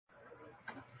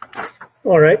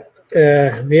All right,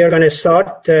 we are going to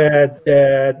start.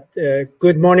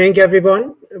 Good morning,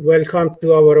 everyone. Welcome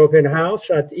to our open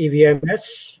house at EVMS.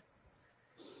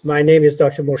 My name is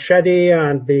Dr. Morshadi,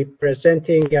 and I'll be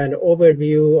presenting an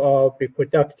overview of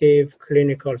reproductive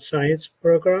clinical science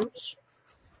programs.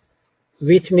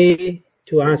 With me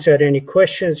to answer any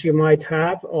questions you might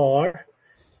have are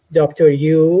Dr.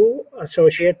 Yu,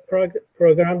 Associate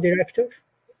Program Director,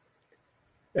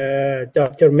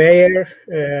 Dr. Mayer,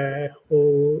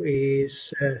 who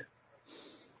is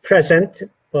present,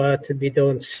 but we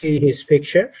don't see his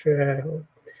picture,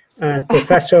 and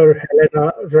Professor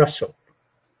Helena Russell.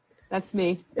 That's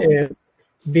me.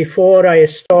 Before I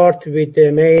start with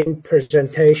the main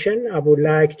presentation, I would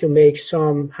like to make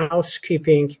some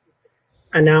housekeeping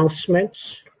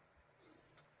announcements.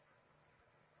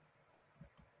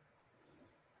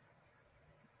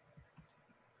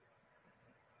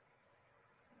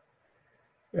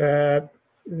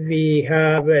 We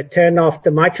have turned off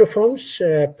the microphones.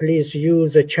 Please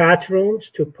use the chat rooms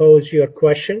to pose your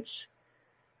questions.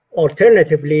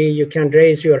 Alternatively, you can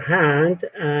raise your hand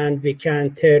and we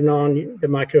can turn on the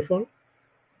microphone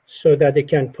so that you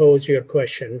can pose your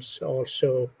questions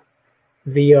also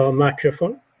via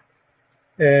microphone.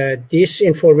 This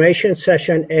information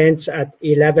session ends at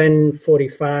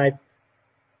 11:45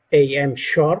 a.m.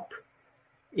 sharp.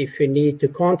 If you need to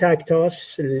contact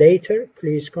us later,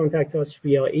 please contact us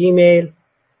via email,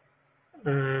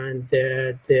 and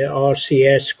the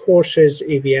RCS courses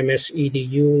EVMS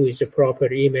EDU is a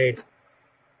proper email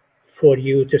for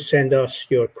you to send us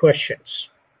your questions.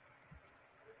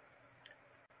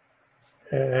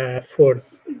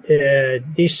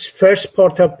 This first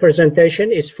part of presentation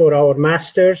is for our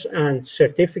master's and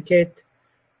certificate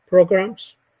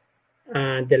programs.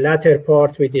 And the latter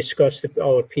part, we discussed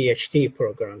our PhD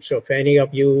program. So if any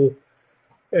of you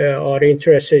are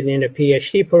interested in a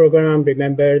PhD program,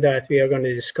 remember that we are going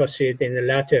to discuss it in the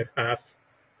latter half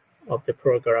of the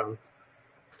program.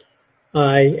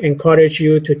 I encourage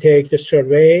you to take the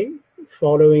survey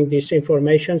following this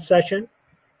information session.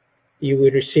 You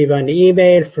will receive an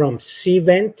email from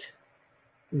CVent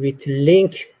with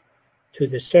link to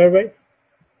the survey.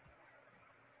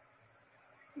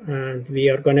 And we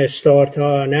are going to start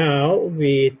now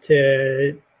with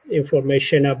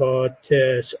information about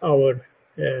our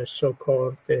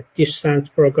so-called distance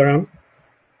program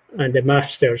and the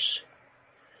masters.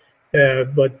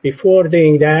 But before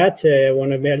doing that, I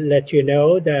want to let you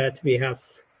know that we have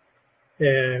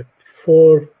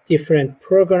 4 different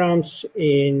programs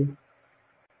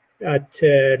at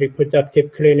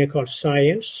reproductive clinical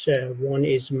science. One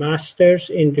is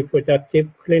Masters in Reproductive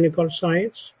Clinical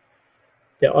Science.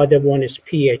 The other one is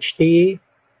PhD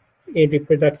in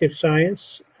reproductive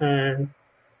science. And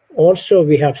also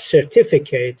we have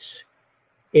certificates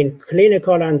in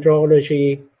clinical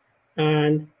andrology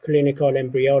and clinical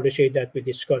embryology that we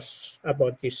discuss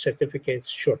about these certificates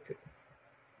shortly.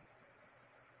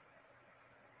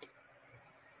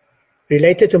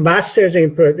 Related to Masters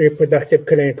in Reproductive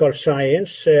Clinical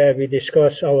Science, we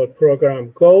discuss our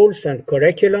program goals and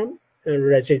curriculum, and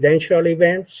residential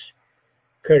events,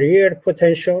 career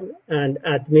potential, and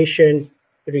admission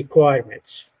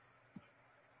requirements.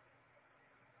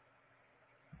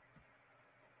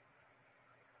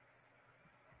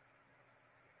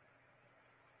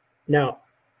 Now,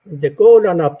 the goal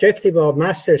and objective of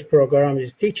master's program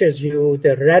is teaches you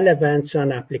the relevance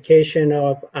and application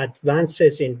of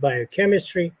advances in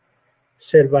biochemistry,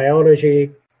 cell biology,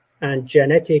 and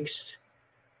genetics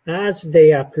as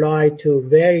they apply to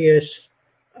various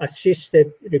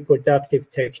assisted reproductive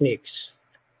techniques.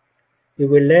 You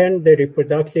will learn the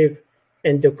reproductive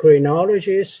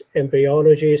endocrinologists,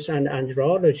 embryologists, and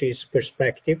andrologists'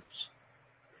 perspectives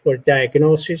for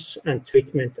diagnosis and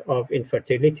treatment of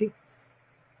infertility,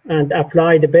 and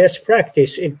apply the best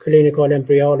practice in clinical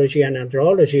embryology and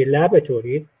andrology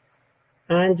laboratory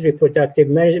and reproductive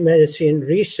medicine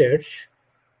research,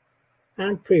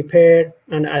 and prepare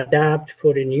and adapt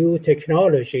for the new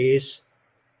technologies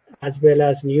as well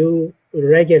as new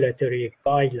regulatory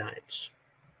guidelines.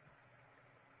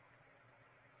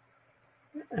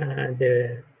 And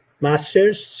the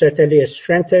Masters certainly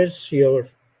strengthens your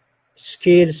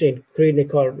skills in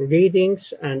clinical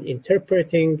readings and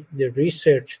interpreting the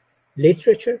research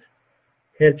literature,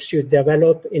 helps you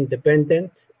develop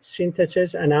independent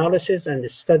synthesis, analysis,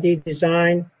 and study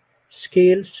design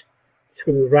skills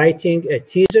through writing a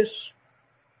thesis,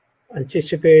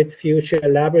 anticipate future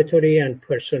laboratory and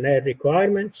personnel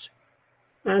requirements,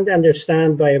 and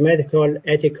understand biomedical,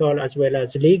 ethical, as well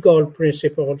as legal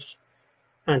principles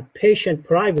and patient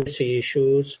privacy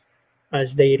issues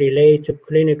as they relate to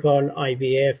clinical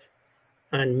IVF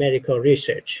and medical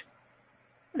research.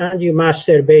 And you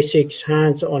master basics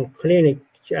hands-on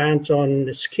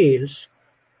skills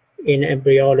in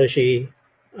embryology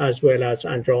as well as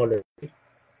andrology.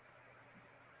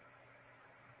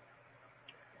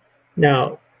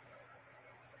 Now,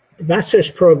 the master's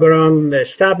program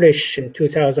established in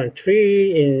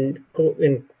 2003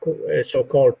 in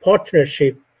so-called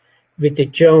partnership with the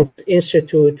Jones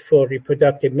Institute for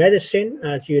Reproductive Medicine.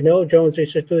 As you know, Jones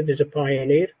Institute is a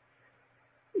pioneer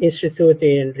institute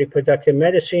in reproductive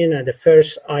medicine, and the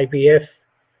first IVF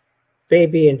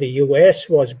baby in the US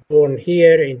was born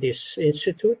here in this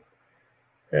institute.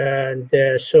 And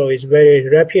so it's very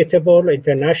reputable,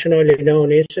 internationally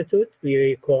known institute.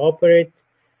 We cooperate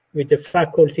with the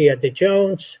faculty at the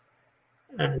Jones,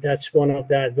 and that's one of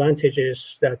the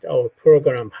advantages that our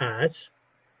program has.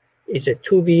 It's a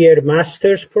 2-year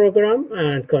master's program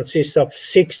and consists of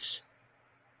 6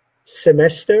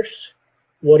 semesters.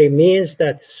 What it means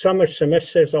that summer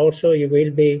semesters also you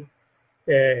will be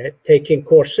taking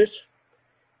courses.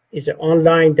 It's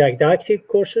online didactic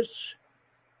courses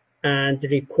and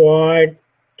required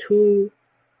 2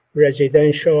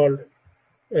 residential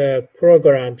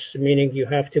programs, meaning you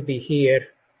have to be here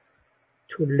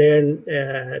to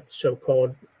learn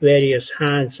so-called various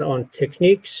hands-on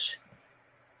techniques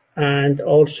and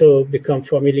also become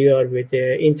familiar with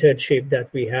the internship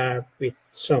that we have with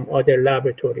some other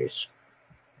laboratories.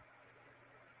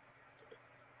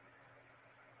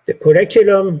 The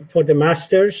curriculum for the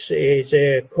masters is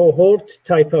a cohort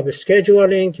type of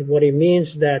scheduling. What it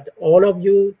means that all of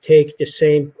you take the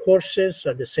same courses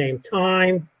at the same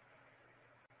time,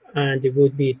 and it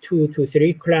would be 2 to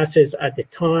 3 classes at the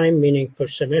time, meaning per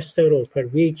semester or per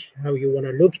week, how you want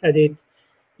to look at it.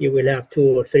 You will have 2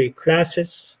 or 3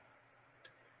 classes.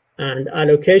 And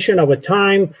allocation of a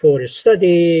time for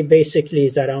study basically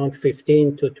is around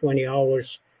 15 to 20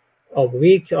 hours a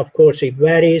week. Of course, it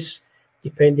varies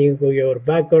depending on your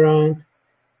background,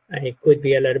 and it could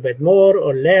be a little bit more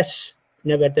or less.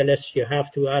 Nevertheless, you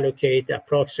have to allocate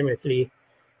approximately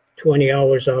 20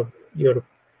 hours of your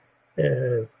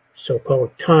so-called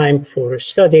time for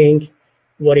studying.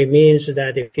 What it means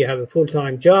that if you have a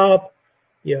full-time job,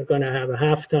 you're going to have a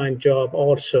half-time job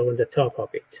also on the top of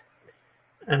it.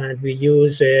 And we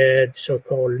use a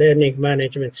so-called learning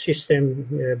management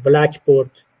system, Blackboard,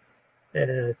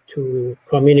 to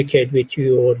communicate with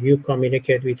you, or you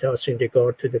communicate with us in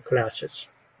regard to the classes.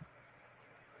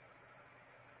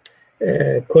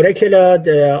 Curricula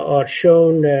are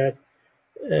shown,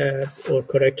 or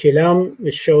curriculum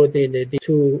is showed in the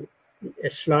 2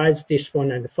 slides, this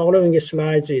one and the following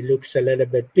slides. It looks a little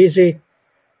bit busy.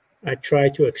 I try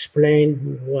to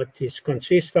explain what this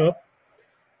consists of.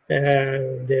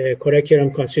 The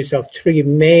curriculum consists of 3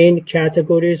 main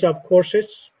categories of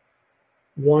courses.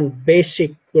 1,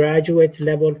 basic graduate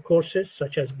level courses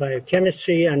such as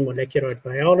biochemistry and molecular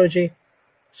biology,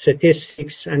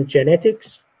 statistics and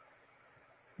genetics.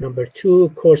 Number 2,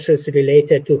 courses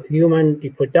related to human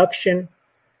reproduction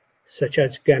such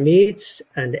as gametes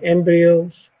and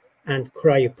embryos and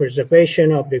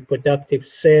cryopreservation of reproductive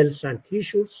cells and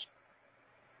tissues.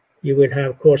 You will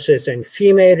have courses in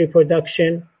female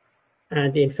reproduction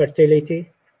and infertility.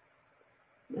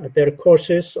 Other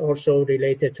courses also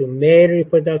related to male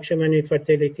reproduction and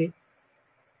infertility.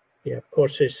 You have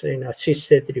courses in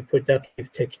assisted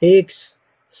reproductive techniques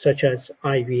such as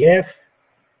IVF,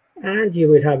 and you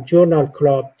will have journal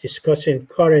club discussing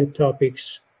current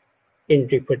topics in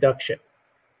reproduction.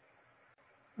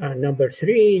 Number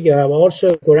 3, you have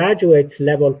also graduate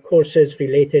level courses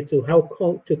related to how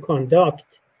to conduct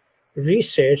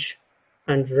research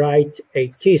and write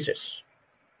a thesis.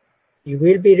 You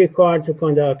will be required to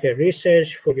conduct a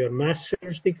research for your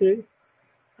master's degree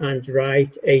and write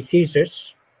a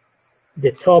thesis.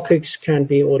 The topics can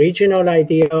be original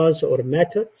ideas or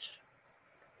methods,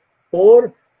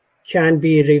 or can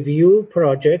be review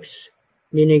projects,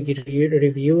 meaning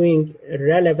reviewing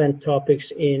relevant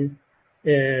topics in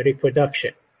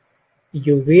reproduction.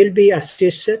 You will be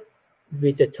assisted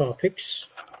with the topics.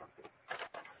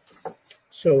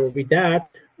 So with that,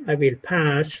 I will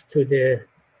pass to the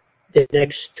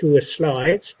next 2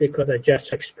 slides, because I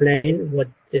just explained what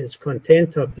is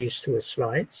content of these 2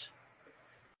 slides.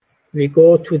 We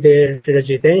go to the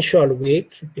residential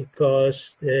week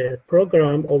because the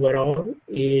program overall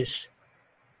is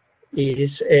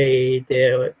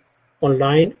the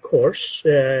online course,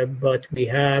 but we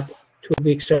have 2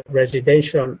 weeks of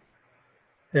residential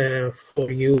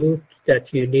for you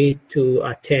that you need to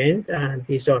attend, and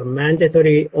these are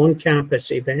mandatory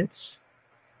on-campus events.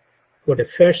 For the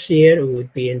first year, it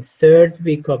would be in 3rd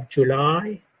week of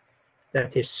July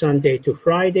that is Sunday to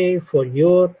Friday. For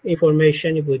your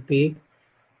information, it would be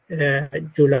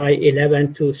July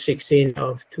 11 to 16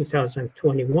 of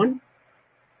 2021.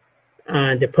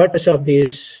 And the purpose of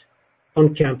these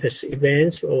on-campus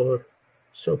events, or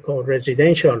so-called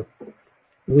residential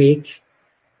week,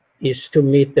 is to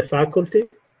meet the faculty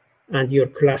and your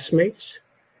classmates,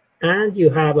 and you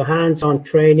have a hands-on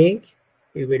training.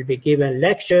 You will be given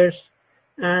lectures,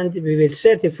 and we will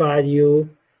certify you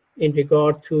in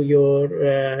regard to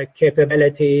your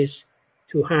capabilities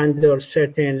to handle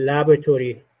certain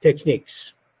laboratory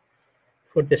techniques.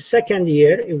 For the second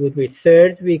year, it would be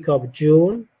third week of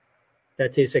June.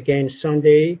 That is again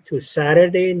Sunday to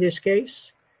Saturday in this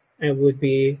case, and would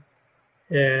be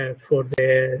for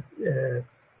the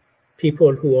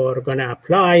people who are going to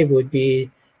apply would be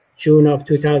June of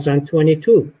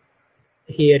 2022.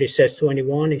 Here it says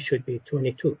 21, it should be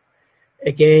 22.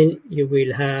 Again, you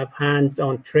will have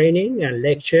hands-on training and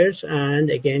lectures, and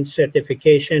again,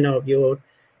 certification of your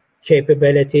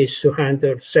capabilities to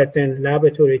handle certain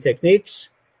laboratory techniques.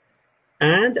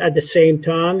 And at the same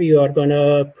time, you are going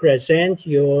to present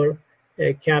your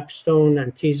capstone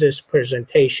and thesis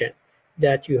presentation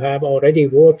that you have already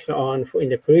worked on in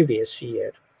the previous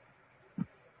year.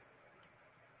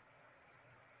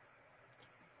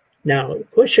 Now, the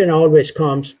question always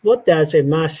comes, what does a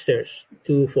master's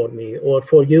do for me, or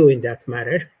for you in that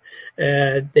matter?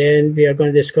 Then we are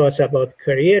going to discuss about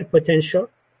career potential.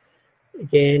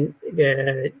 Again,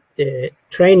 the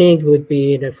training would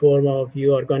be in the form of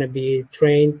you are going to be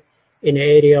trained in the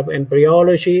area of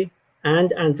embryology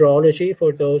and andrology.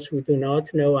 For those who do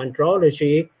not know,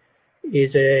 andrology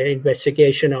is an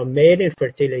investigation of male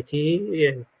infertility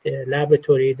in the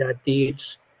laboratory that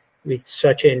deals with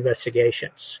such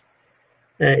investigations.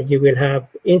 You will have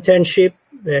internship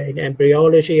in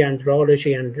embryology,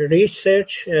 andrology, and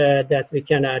research that we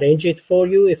can arrange it for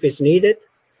you if it's needed.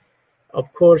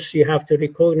 Of course, you have to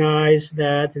recognize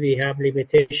that we have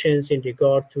limitations in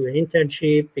regard to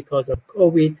internship because of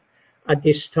COVID. At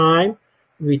this time,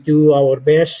 we do our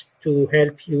best to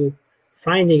help you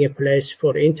finding a place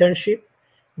for internship.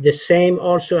 The same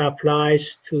also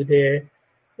applies to the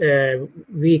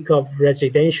week of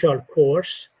residential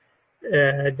course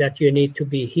that you need to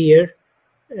be here.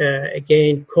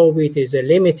 Again, COVID is a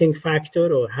limiting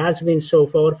factor, or has been so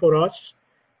far for us,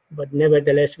 but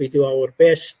nevertheless, we do our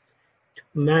best to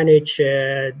manage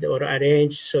or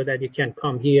arrange so that you can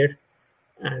come here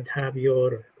and have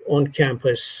your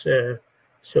on-campus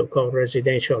so-called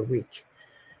residential week.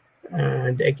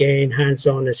 And again,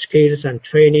 hands-on skills and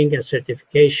training and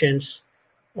certifications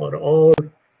are all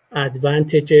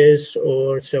advantages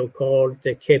or so-called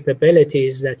the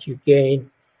capabilities that you gain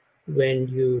when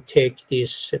you take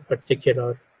this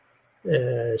particular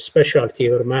specialty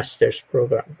or master's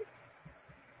program.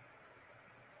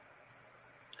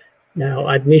 Now,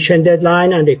 admission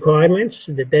deadline and requirements.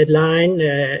 The deadline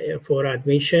for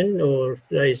admission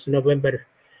is November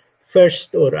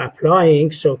 1st, or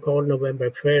applying, so-called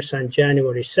November 1st and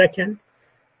January 2nd.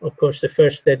 Of course, the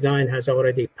first deadline has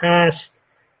already passed,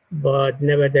 but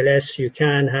nevertheless, you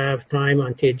can have time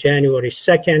until January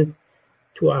 2nd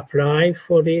to apply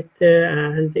for it,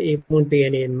 and it won't be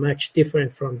any much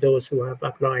different from those who have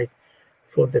applied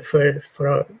for the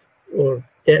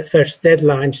first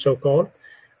deadline, so-called.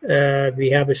 We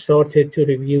have started to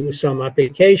review some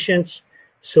applications,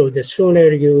 so the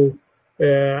sooner you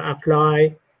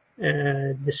apply,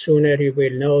 the sooner you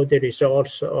will know the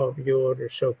results of your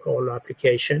so-called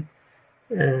application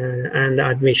and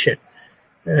admission.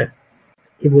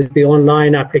 It will be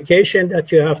online application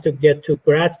that you have to get to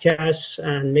GradCast,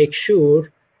 and make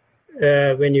sure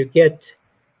when you get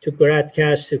to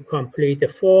GradCast to complete the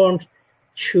forms,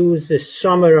 choose the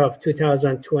summer of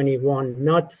 2021,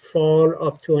 not fall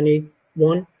of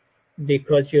 21,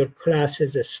 because your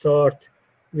classes start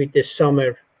with the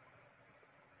summer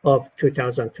of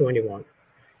 2021.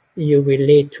 You will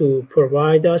need to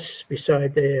provide us,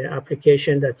 beside the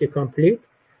application that you complete,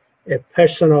 a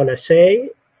personal essay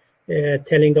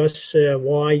telling us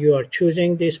why you are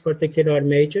choosing this particular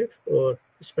major or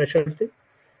specialty.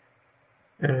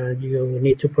 And you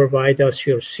need to provide us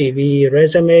your CV,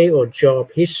 resume, or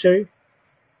job history.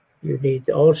 You need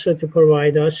also to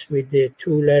provide us with the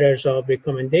 2 letters of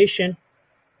recommendation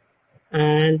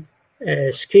and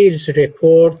a skills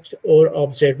report or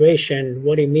observation.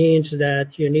 What it means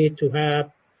that you need to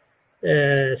have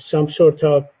some sort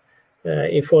of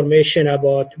information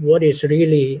about what is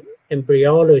really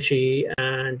embryology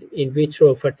and in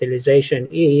vitro fertilization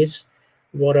is,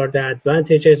 what are the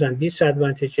advantages and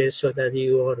disadvantages, so that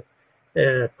you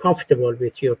are comfortable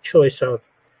with your choice of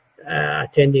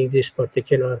attending this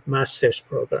particular master's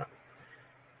program.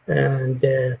 And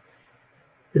the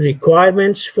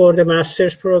requirements for the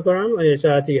master's program is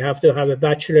that you have to have a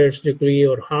bachelor's degree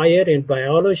or higher in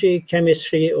biology,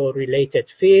 chemistry, or related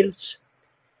fields,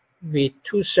 with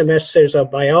 2 semesters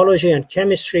of biology and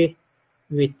chemistry,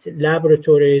 with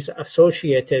laboratories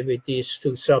associated with these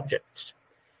 2 subjects.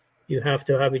 You have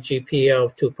to have a GPA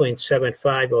of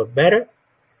 2.75 or better,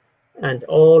 and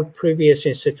all previous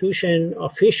institution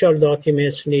official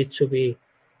documents need to be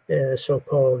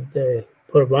so-called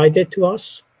provided to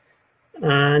us.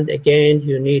 And again,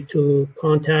 you need to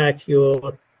contact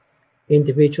your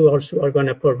individuals who are going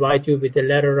to provide you with the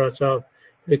letters of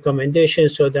recommendation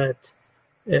so that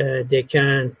they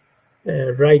can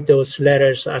write those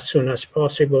letters as soon as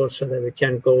possible so that we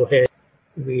can go ahead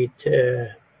with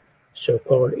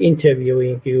so-called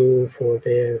interviewing you for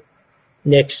the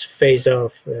next phase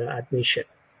of admission.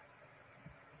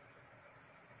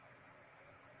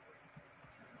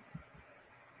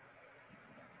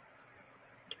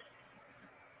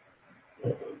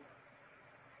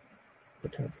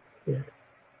 Yeah.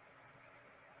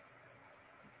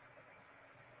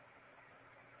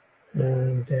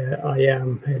 And I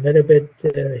am a little bit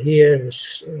here.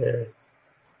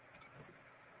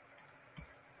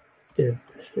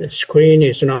 The screen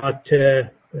is not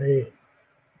very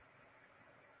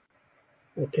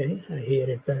okay. I hear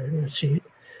it better. Let's see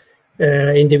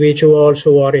it. Individuals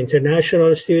who are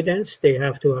international students, they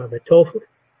have to have a TOEFL,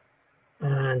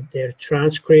 and their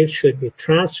transcript should be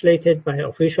translated by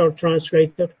official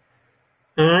translator,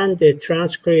 and the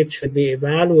transcript should be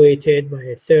evaluated by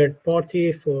a third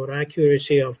party for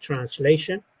accuracy of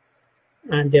translation.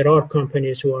 And there are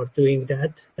companies who are doing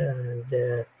that,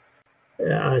 and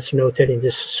as noted in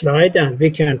this slide, and we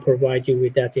can provide you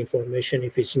with that information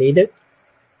if it's needed.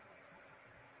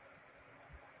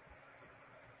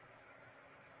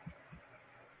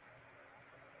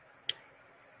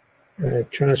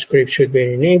 Transcript should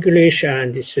be in English,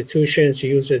 and institutions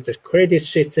use the credit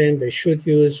system they should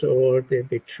use, or they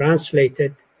be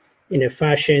translated in a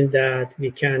fashion that we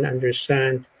can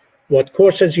understand what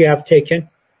courses you have taken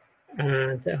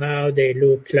and how they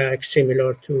look like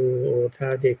similar to, or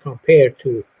how they compare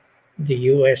to the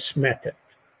US method.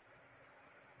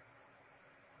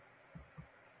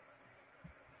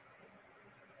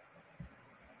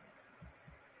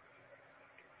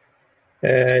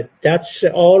 That's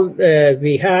all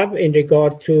we have in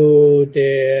regard to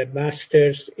the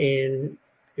Masters in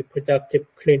Reproductive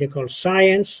Clinical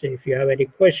Science. If you have any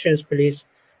questions, please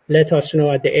let us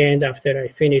know at the end after I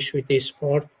finish with this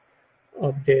part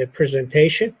of the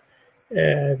presentation.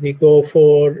 We go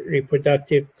for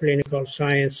Reproductive Clinical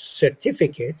Science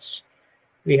certificates.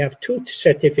 We have 2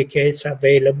 certificates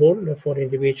available for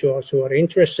individuals who are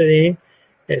interested in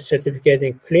a certificate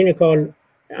in clinical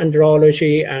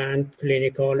andrology and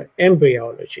clinical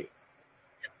embryology.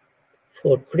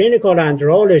 For clinical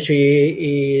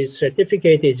andrology,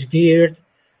 certificate is geared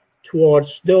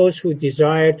towards those who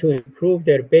desire to improve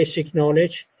their basic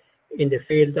knowledge in the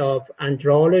field of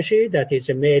andrology, that is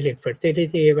male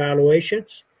infertility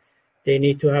evaluations. They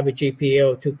need to have a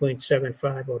GPA of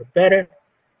 2.75 or better.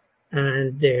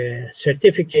 And the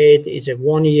certificate is a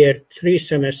 1-year,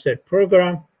 3-semester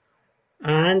program,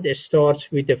 and it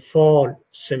starts with the fall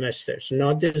semesters,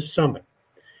 not the summer.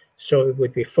 So it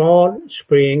would be fall,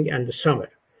 spring, and the summer.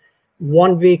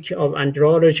 1 week of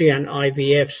andrology and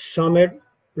IVF summer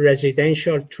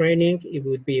residential training, it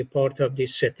would be a part of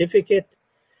this certificate,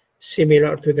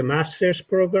 similar to the master's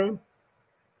program.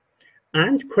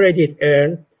 And credit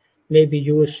earned may be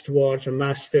used towards a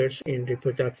master's in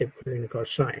reproductive clinical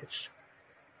science.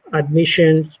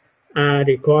 Admissions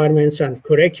requirements and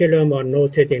curriculum are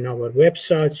noted in our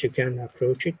websites. You can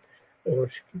approach it or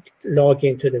log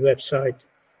into the website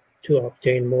to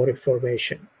obtain more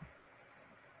information.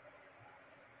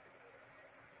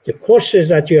 The courses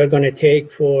that you are going to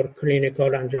take for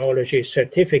clinical andrology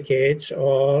certificates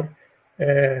are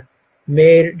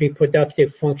male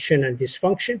reproductive function and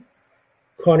dysfunction,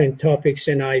 current topics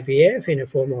in IVF in the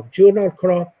form of journal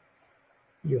club.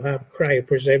 You have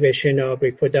cryopreservation of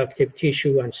reproductive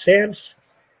tissue and cells,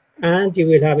 and you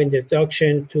will have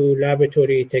introduction to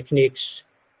laboratory techniques,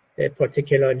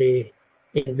 particularly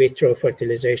in vitro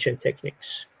fertilization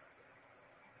techniques.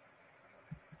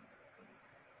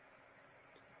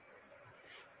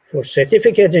 For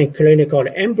certificate in clinical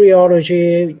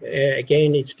embryology,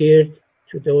 again, it's geared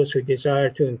to those who desire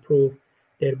to improve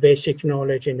their basic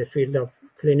knowledge in the field of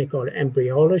clinical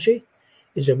embryology.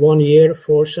 It's a 1-year,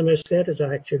 4-semester. It's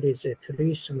actually a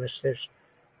 3-semester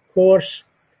course,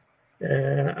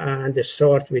 and they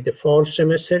start with the fall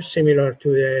semester, similar to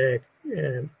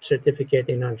the certificate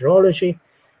in andrology.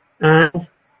 And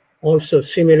Also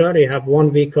similar, you have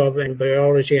 1 week of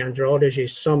embryology andrology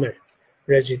summer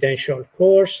residential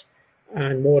course,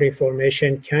 and more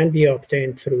information can be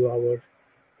obtained through our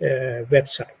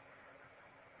website.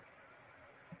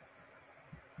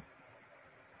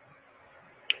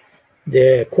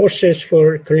 The courses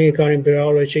for clinical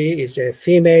embryology is a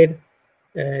female.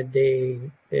 They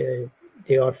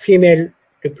are female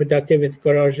reproductive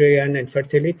ecology and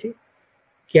infertility,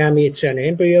 gametes and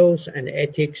embryos, and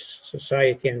ethics,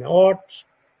 society, and arts.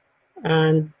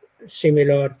 And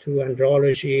similar to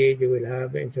andrology, you will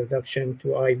have introduction to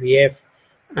IVF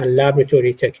and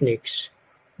laboratory techniques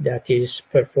that is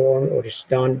performed or is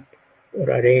done or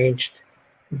arranged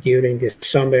during the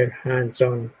summer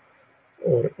hands-on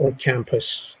or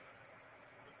on-campus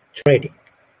training.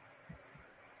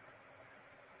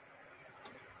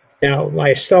 Now,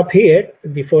 I stop here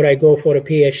before I go for a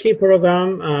PhD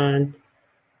program, and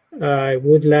I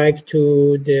would like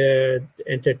to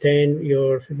entertain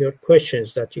your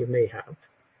questions that you may have.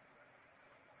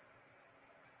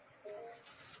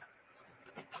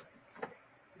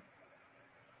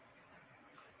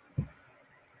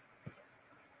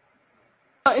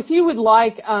 If you would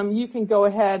like, you can go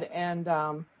ahead and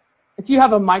if you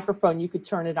have a microphone, you could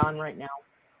turn it on right now.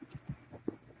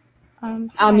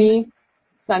 Ami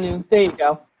Sanu, there you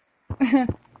go.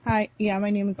 Hi, yeah, my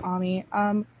name is Ami.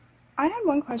 I have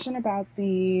one question about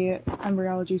the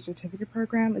embryology certificate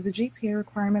program. Is the GPA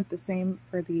requirement the same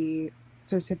for the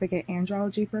certificate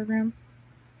andrology program?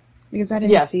 Because I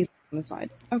didn't see it on the slide.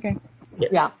 Okay.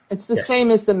 Yeah, it's the same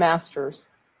as the master's.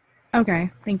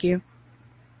 Okay, thank you.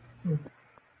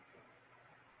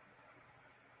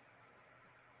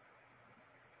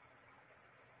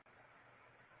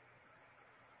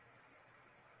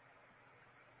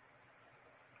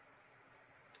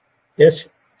 Yes?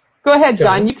 Go ahead,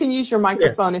 John. You can use your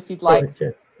microphone if you'd like.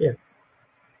 Yeah.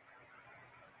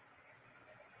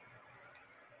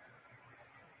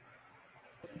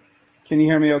 Can you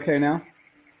hear me okay now?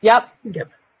 Yep.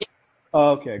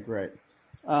 Okay, great.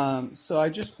 So I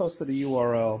just posted a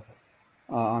URL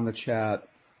on the chat.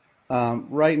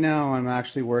 Right now I'm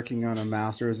actually working on a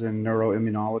master's in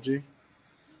neuroimmunology,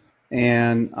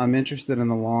 and I'm interested in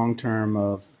the long term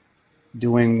of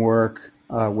doing work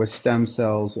with stem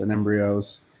cells and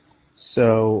embryos.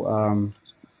 So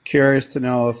curious to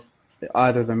know if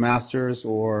either the master's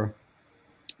or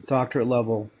doctorate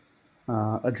level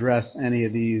address any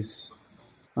of these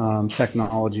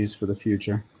technologies for the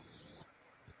future.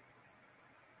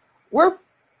 We're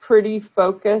pretty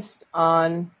focused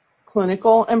on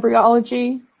clinical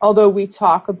embryology, although we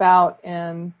talk about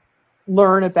and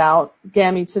learn about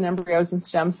gametes and embryos and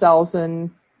stem cells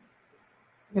and,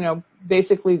 you know,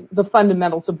 basically the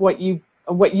fundamentals of what you've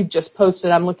just posted.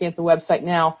 I'm looking at the website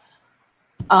now.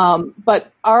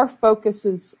 But our focus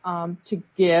is to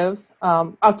give,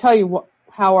 I'll tell you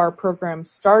how our program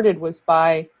started was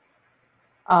by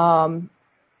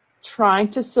trying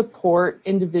to support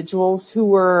individuals who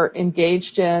were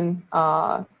engaged in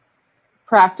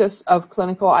practice of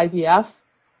clinical IVF,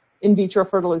 in vitro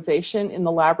fertilization in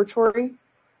the laboratory.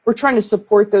 We're trying to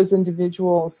support those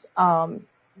individuals,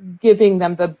 giving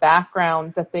them the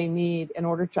background that they need in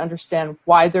order to understand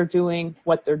why they're doing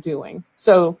what they're doing.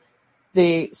 So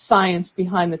the science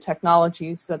behind the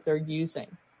technologies that they're using.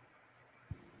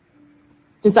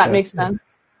 Does that make sense?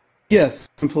 Yes,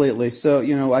 completely. So,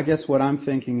 you know, I guess what I'm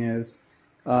thinking is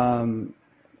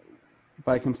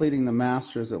by completing the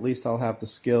master's, at least I'll have the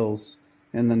skills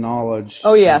and the knowledge to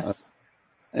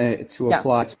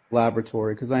apply to the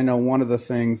laboratory. Because I know one of the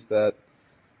things that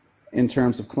in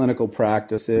terms of clinical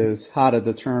practice is how to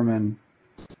determine,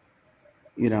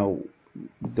 you know,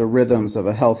 the rhythms of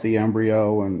a healthy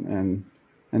embryo and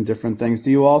different things.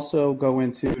 Do you also go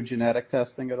into genetic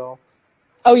testing at all?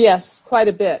 Oh, yes, quite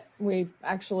a bit. We've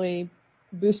actually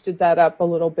boosted that up a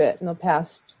little bit in the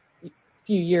past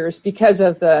few years because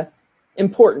of the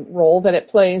important role that it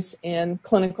plays in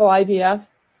clinical IVF.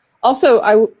 Also,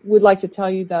 I would like to tell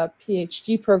you the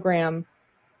PhD program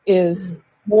is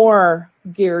more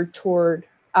geared toward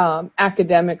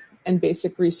academic and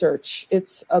basic research.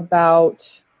 It's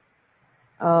about,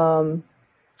 you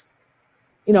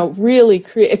know, really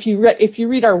if you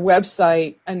read our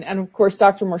website, and of course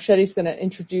Dr. Morchetti's going to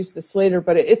introduce this later,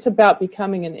 but it's about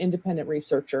becoming an independent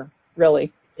researcher,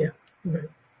 really. Yeah. Right.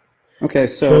 Okay,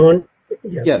 so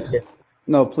yes.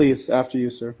 No, please, after you,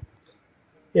 sir.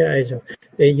 Yeah,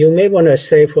 you may want to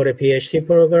stay for a PhD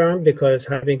program because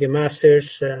having a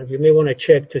master's, you may want to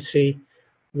check to see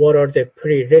what are the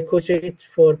prerequisites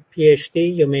for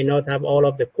PhD. You may not have all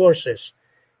of the courses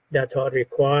that are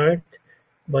required,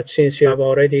 but since you have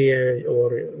already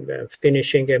or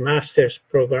finishing a master's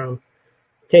program,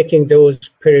 taking those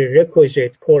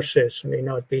prerequisite courses may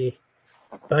not be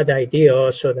a bad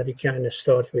idea so that you can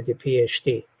start with the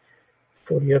PhD.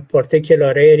 For your particular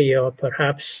area,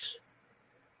 perhaps,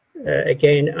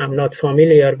 again, I'm not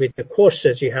familiar with the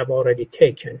courses you have already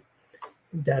taken.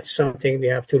 That's something we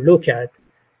have to look at,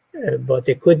 but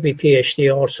it could be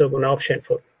PhD also an option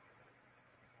for.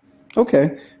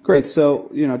 Okay, great. So,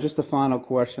 just a final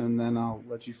question, then I'll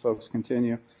let you folks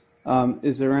continue.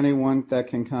 Is there anyone that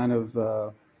can kind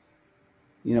of,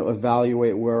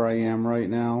 evaluate where I am right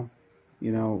now,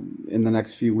 in the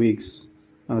next few weeks,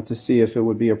 to see if it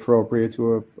would be appropriate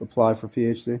to apply for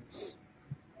PhD?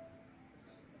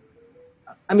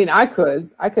 I mean, I could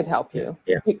help you.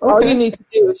 Yeah. All you need to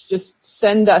do is just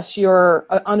send us your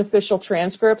unofficial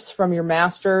transcripts from your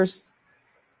master's,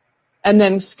 and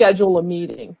then schedule a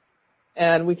meeting,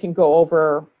 and we can go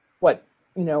over what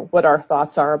our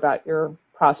thoughts are about your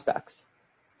prospects.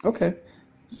 Okay,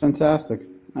 fantastic.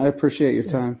 I appreciate your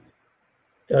time.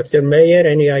 Dr. Mayer,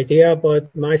 any idea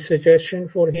about my suggestion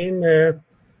for him?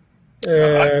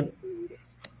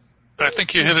 I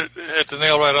think you hit the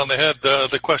nail right on the head.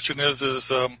 The question is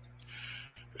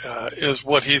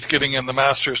what he's getting in the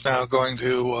master's now going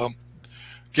to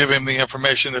give him the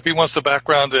information? If he wants the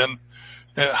background in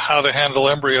how to handle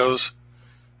embryos,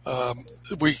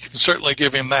 we can certainly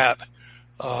give him that.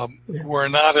 We're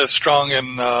not as strong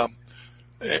in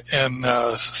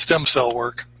stem cell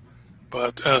work,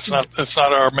 but it's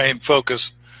not our main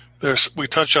focus. We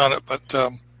touch on it,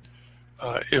 but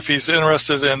if he's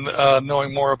interested in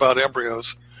knowing more about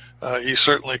embryos, he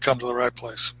certainly come to the right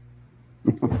place.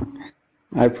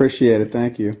 I appreciate it.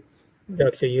 Thank you.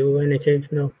 Dr. Yu, anything?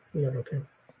 No? You're okay.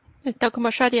 Dr.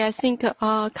 Mashadi, I think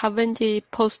Kavendi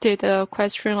posted a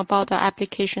question about the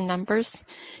application numbers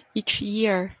each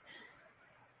year.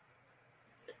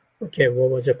 Okay, what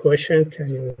was the question? Can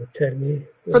you tell me?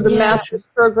 For the master's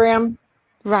program?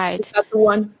 Right. Is that the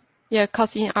one? Yeah,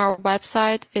 because in our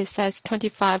website it says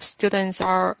 25 students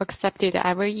are accepted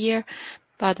every year,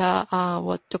 but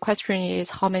what the question is,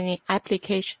 how many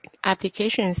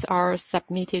applications are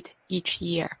submitted each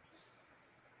year?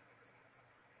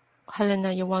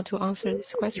 Helena, you want to answer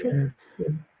this question?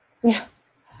 Yeah.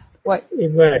 What?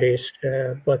 It varies,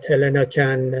 but Helena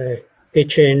can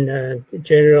pitch in.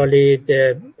 Generally,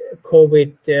 the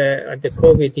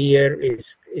COVID year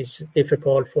is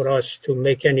difficult for us to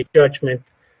make any judgment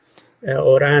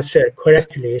or answer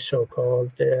correctly,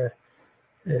 so-called, to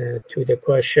the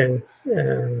question.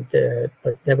 And,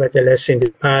 but nevertheless, in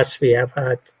the past, we have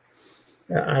had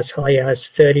as high as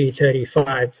 30,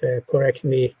 35, correct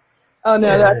me. Oh,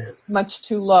 no, that's much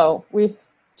too low. We've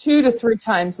 2 to 3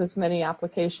 times as many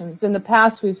applications. In the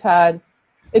past, we've had,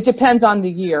 it depends on the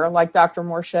year, like Dr.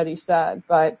 Morchetti said,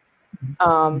 but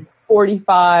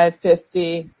 45,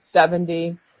 50,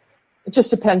 70, it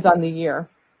just depends on the year.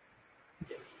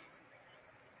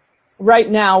 Right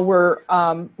now,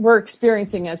 we're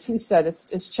experiencing, as he said,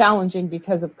 it's challenging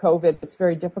because of COVID. It's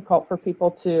very difficult for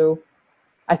people to,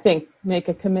 I think, make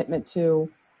a commitment to.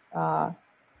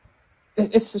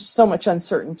 It's just so much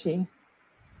uncertainty.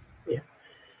 Yeah.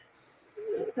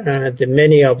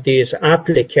 Many of these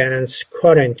applicants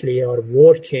currently are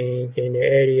working in the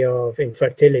area of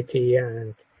infertility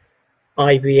and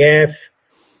IVF,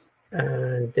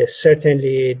 and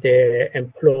certainly the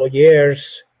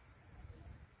employers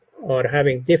are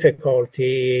having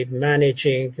difficulty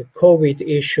managing the COVID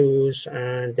issues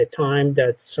and the time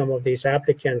that some of these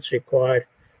applicants require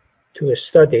to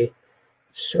study.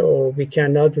 So we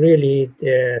cannot really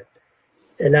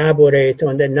elaborate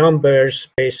on the numbers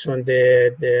based on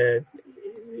the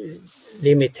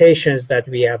limitations that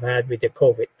we have had with the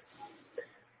COVID.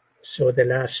 So the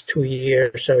last 2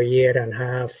 years or year and a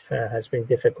half has been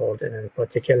difficult, and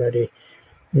particularly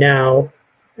now,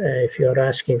 if you're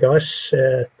asking us,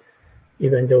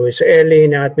 even though it's early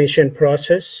in admission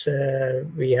process,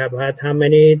 we have had how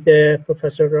many,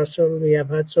 Professor Russell, we have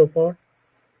had so far?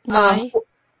 9,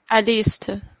 at least.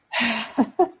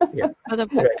 Yeah.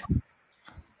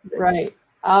 Right.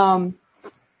 So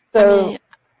I mean,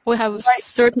 we have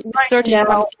 30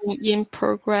 now, in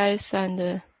progress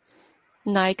and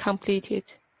 9 completed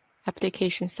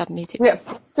applications submitted. we have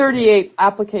 38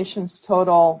 applications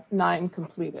total, 9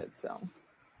 completed. So,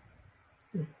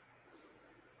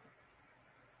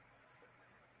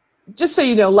 just so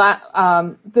you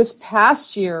know, this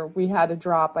past year we had a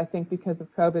drop, I think, because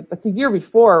of COVID. But the year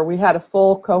before, we had a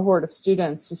full cohort of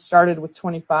students. We started with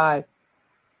 25.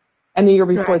 And the year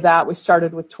before that, we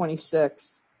started with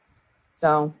 26.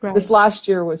 So this last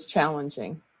year was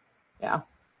challenging. Yeah,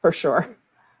 for sure.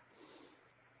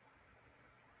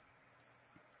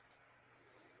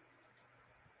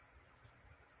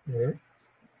 Yeah.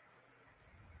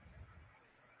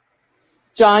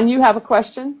 John, you have a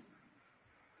question?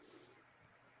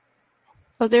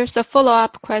 So there's a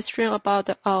follow-up question about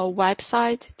the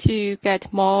website to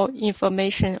get more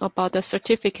information about the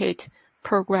certificate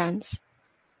programs.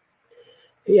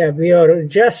 Yeah, we are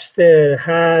just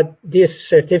had these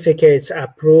certificates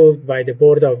approved by the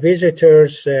Board of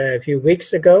Visitors a few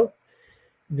weeks ago.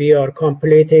 We are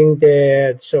completing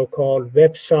the so-called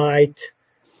website,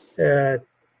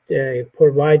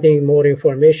 providing more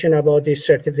information about these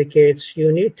certificates.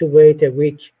 You need to wait a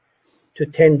week to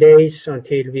 10 days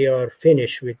until we are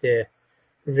finished with the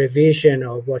revision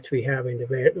of what we have in the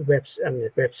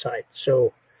website.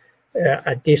 So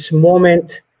at this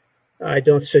moment, I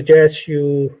don't suggest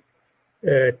you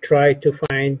try to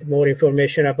find more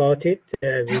information about it.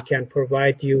 We can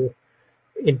provide you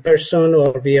in person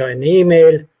or via an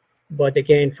email, but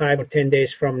again, 5 or 10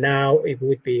 days from now, it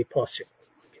would be possible.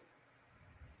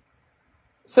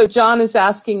 So John is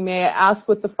asking, may I ask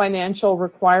what the financial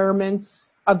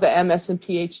requirements of the MS and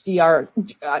PhD are?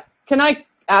 Can I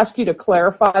ask you to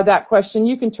clarify that question?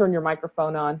 You can turn your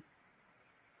microphone on.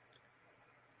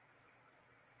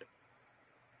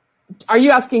 Are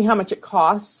you asking how much it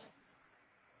costs?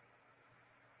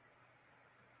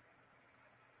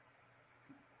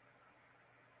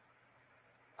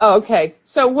 Oh, okay.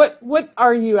 So what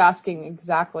are you asking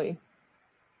exactly?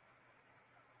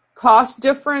 Cost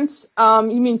difference?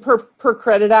 You mean per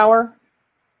credit hour?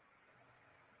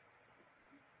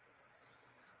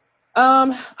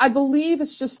 I believe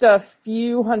it's just a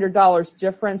few $100s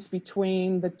difference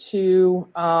between the two.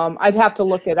 I'd have to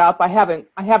look it up. I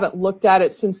haven't looked at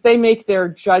it since they make their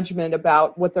judgment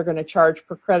about what they're going to charge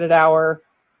per credit hour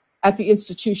at the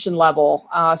institution level.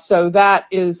 So that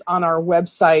is on our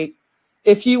website.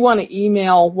 If you want to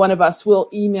email one of us, we'll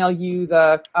email you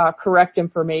the correct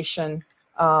information.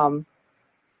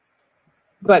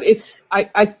 But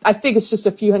I think it's just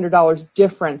a few $100s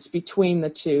difference between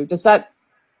the two. Is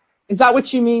that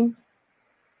what you mean?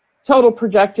 Total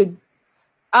projected?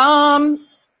 I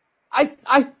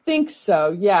think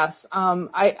so. Yes.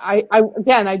 I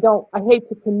hate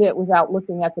to commit without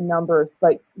looking at the numbers,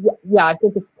 but yeah, I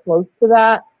think it's close to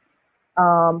that.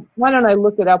 Why don't I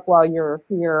look it up while you're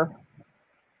here?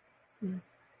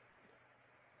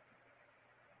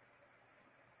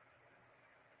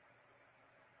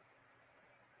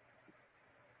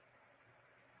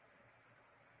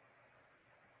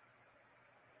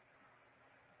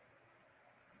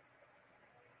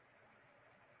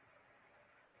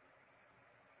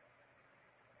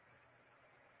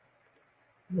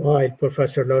 While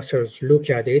Professor Lossers look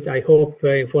at it, I hope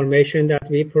the information that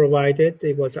we provided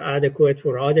it was adequate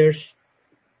for others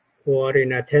who are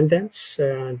in attendance.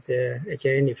 And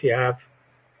again, if you have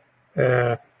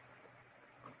if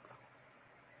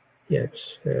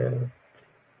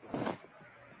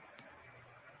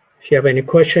you have any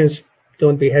questions,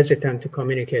 don't be hesitant to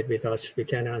communicate with us. We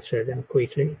can answer them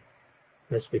quickly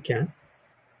as we can.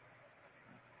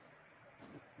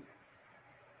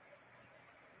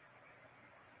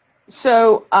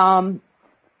 So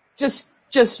just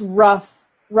rough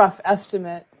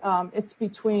estimate. It's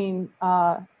between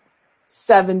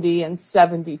 70 and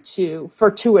 72 for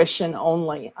tuition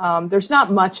only. There's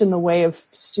not much in the way of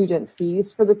student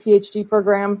fees for the PhD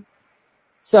program.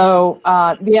 So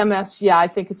the MS, yeah, I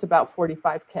think it's about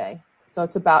 $45K. So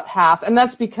it's about half, and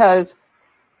that's because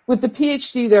with the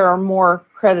PhD there are more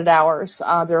credit hours.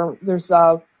 There's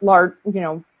a large,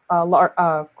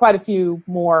 quite a few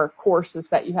more courses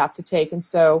that you have to take, and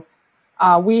so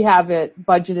we have it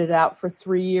budgeted out for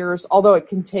 3 years, although it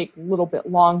can take a little bit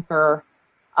longer.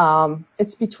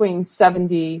 It's between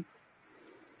 70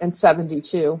 and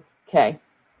 72K.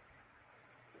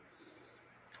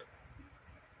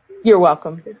 You're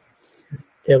welcome.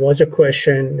 There was a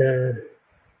question.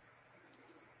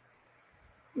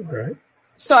 All right.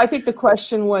 So I think the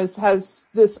question was, has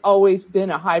this always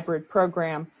been a hybrid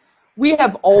program? We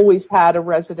have always had a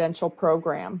residential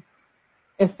program,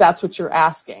 if that's what you're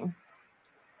asking.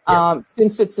 Yeah.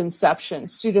 Since its inception,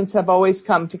 students have always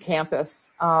come to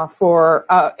campus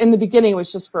in the beginning it was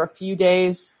just for a few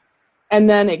days, and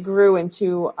then it grew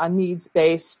into a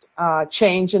needs-based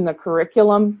change in the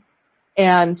curriculum,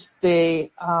 and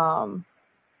it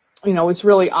was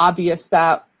really obvious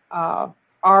that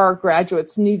our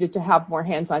graduates needed to have more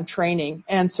hands-on training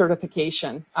and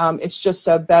certification. It's just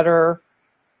a better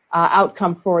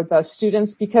outcome for the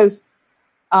students, because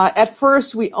at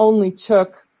first we only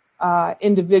took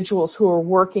individuals who were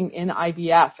working in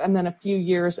IVF, and then a few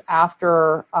years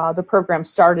after the program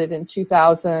started in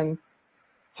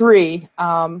 2003,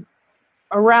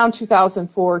 around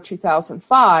 2004,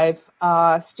 2005,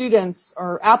 students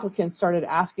or applicants started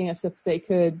asking us if they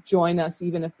could join us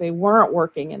even if they weren't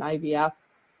working in IVF.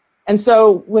 And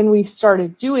so when we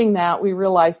started doing that, we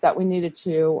realized that we needed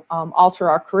to alter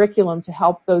our curriculum to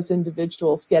help those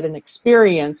individuals get an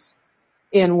experience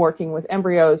in working with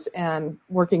embryos and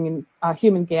working in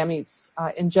human gametes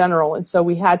in general. And so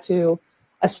we had to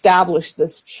establish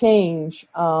this change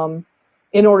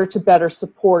in order to better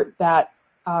support that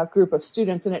group of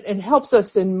students. And it helps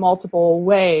us in multiple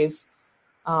ways,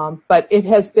 but it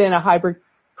has been a hybrid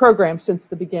program since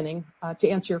the beginning, to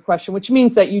answer your question, which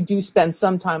means that you do spend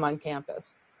some time on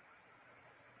campus.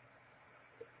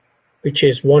 Which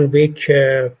is 1 week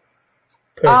per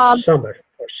summer.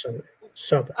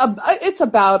 It's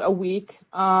about a week.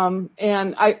 And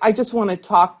I just want to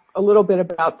talk a little bit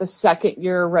about the second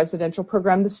year residential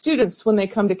program. The students, when they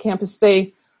come to campus,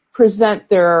 they present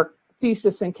their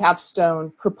thesis and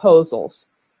capstone proposals.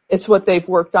 It's what they've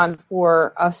worked on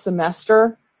for a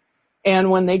semester.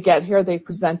 And when they get here, they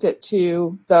present it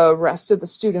to the rest of the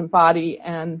student body,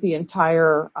 and the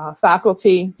entire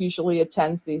faculty usually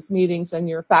attends these meetings, and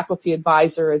your faculty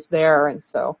advisor is there. And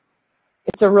so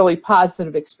it's a really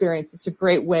positive experience. It's a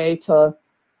great way to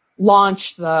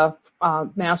launch the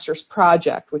master's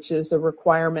project, which is a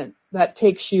requirement that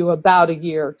takes you about a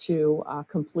year to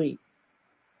complete.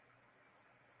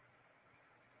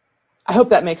 I hope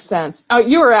that makes sense.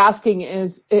 You were asking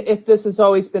is if this has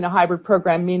always been a hybrid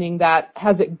program, meaning that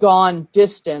has it gone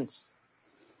distance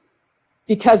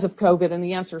because of COVID? And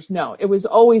the answer is no. It was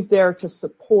always there to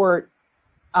support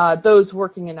those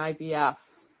working in IVF,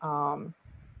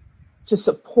 to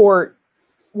support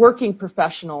working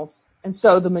professionals. And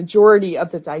so the majority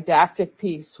of the didactic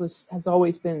piece has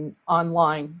always been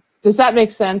online. Does that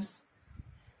make sense,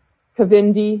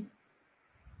 Kavindi?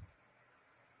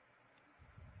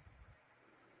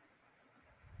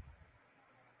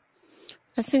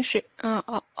 I think she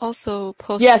also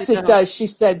posted. Yes, it does. She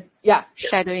said, yeah.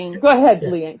 Shadowing. Go ahead,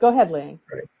 Liang. Go ahead, Liang.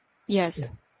 Right. Yes. Yeah.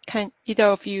 Can either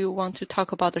of you want to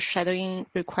talk about the shadowing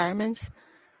requirements?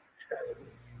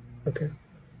 Okay.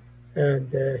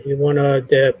 And you want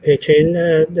to pitch in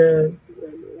the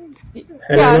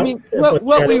yeah, I mean,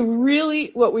 what we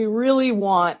really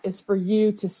want is for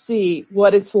you to see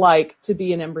what it's like to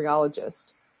be an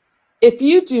embryologist. If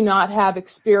you do not have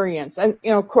experience, and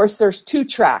of course there's two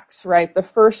tracks, right? The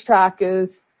first track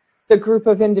is the group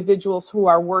of individuals who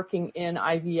are working in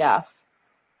IVF.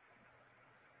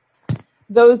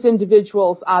 Those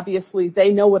individuals, obviously, they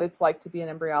know what it's like to be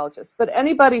an embryologist. But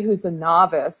anybody who's a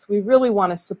novice, we really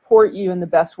want to support you in the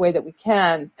best way that we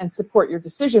can and support your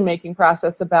decision-making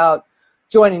process about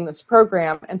joining this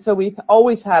program. And so we've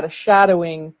always had a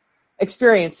shadowing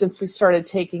experience since we started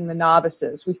taking the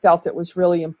novices. We felt it was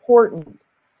really important.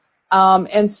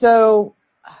 And so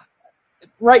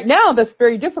right now that's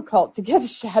very difficult to get a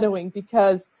shadowing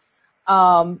because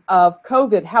of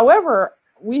COVID. However,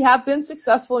 we have been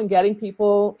successful in getting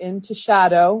people into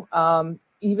shadow,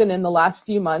 even in the last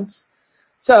few months.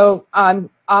 So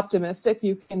I'm optimistic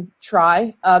you can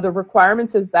try. The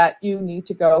requirements is that you need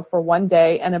to go for 1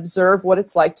 day and observe what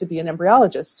it's like to be an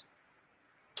embryologist.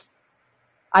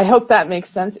 I hope that makes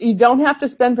sense. You don't have to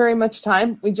spend very much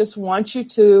time. We just want you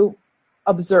to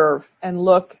observe and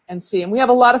look and see. And we have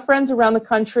a lot of friends around the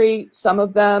country. Some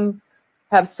of them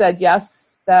have said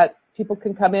yes, that people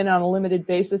can come in on a limited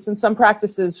basis. And some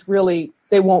practices really,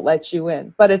 they won't let you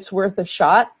in. But it's worth a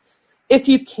shot. If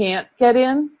you can't get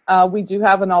in, we do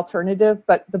have an alternative.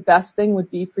 But the best thing would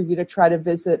be for you to try to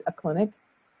visit a clinic.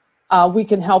 We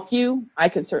can help you. I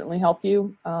can certainly help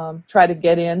you try to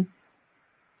get in.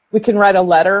 We can write a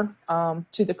letter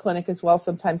to the clinic as well.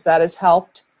 Sometimes that has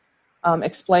helped,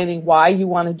 explaining why you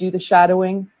want to do the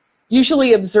shadowing.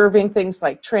 Usually observing things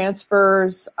like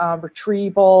transfers,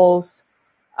 retrievals,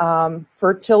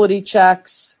 fertility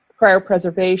checks,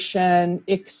 cryopreservation,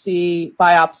 ICSI,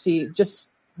 biopsy, just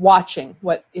watching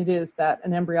what it is that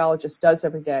an embryologist does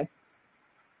every day,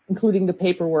 including the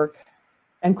paperwork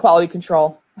and quality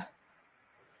control.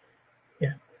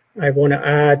 I want to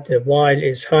add, while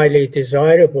it's highly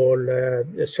desirable,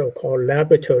 the so-called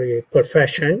laboratory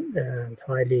profession and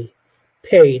highly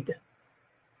paid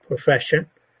profession,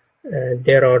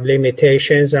 there are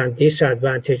limitations and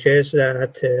disadvantages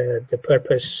that the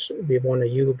purpose we want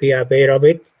you to be aware of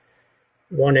it.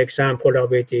 One example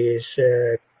of it is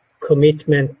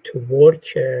commitment to work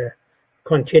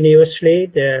continuously,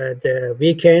 the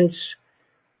weekends,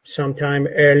 sometime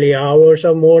early hours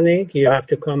of morning, you have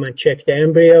to come and check the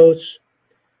embryos.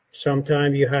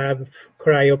 Sometimes you have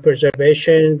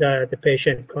cryopreservation that the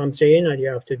patient comes in and you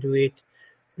have to do it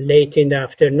late in the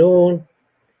afternoon.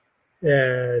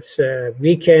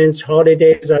 weekends,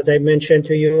 holidays, as I mentioned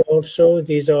to you also.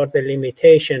 These are the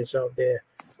limitations of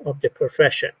the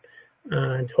profession.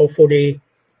 And hopefully,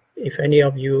 if any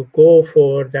of you go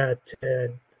for that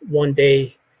one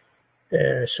day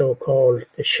so-called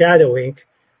shadowing,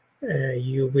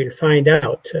 you will find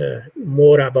out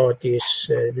more about these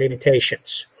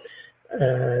limitations.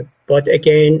 But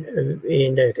again,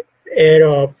 in the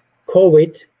era of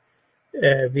COVID,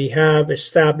 we have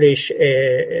established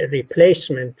a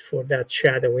replacement for that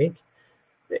shadowing,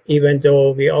 even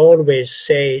though we always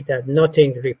say that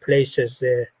nothing replaces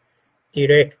the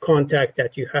direct contact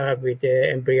that you have with the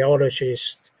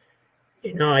embryologist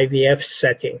in IVF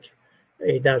setting.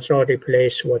 It does not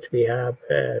replace what we have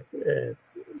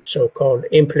so-called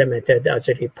implemented as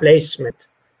a replacement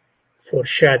for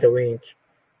shadowing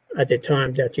at the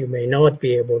time that you may not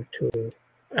be able to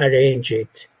arrange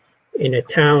it in a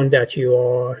town that you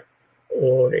are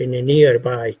or in a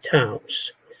nearby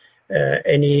towns.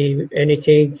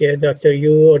 Anything, Dr.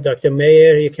 Yu or Dr.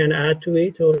 Mayer, you can add to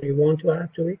it or you want to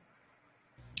add to it?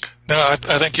 No,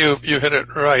 I think you hit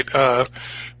it right.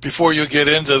 Before you get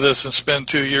into this and spend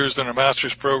 2 years in a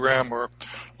master's program or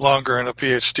longer in a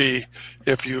PhD,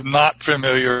 if you're not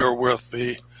familiar with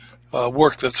the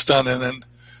work that's done in an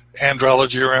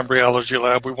andrology or embryology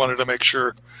lab, we wanted to make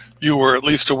sure you were at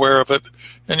least aware of it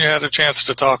and you had a chance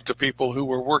to talk to people who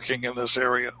were working in this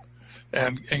area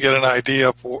and get an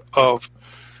idea of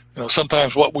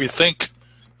sometimes what we think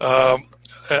a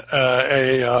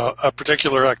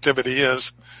particular activity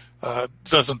is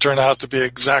doesn't turn out to be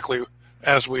exactly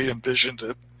as we envisioned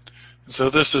it. And so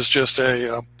this is just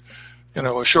a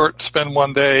short spend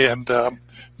one day and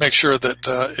make sure that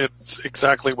it's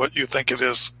exactly what you think it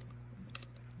is.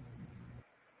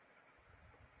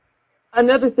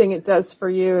 Another thing it does for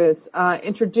you is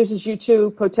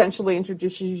potentially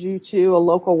introduces you to a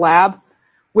local lab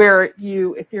where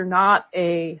if you're not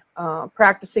a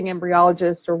practicing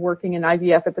embryologist or working in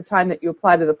IVF at the time that you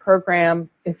apply to the program,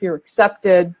 if you're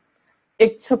accepted,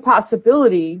 it's a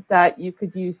possibility that you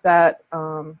could use that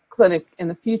clinic in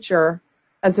the future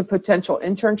as a potential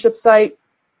internship site,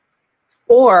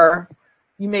 or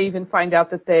you may even find out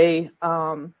that they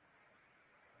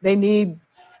need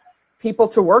people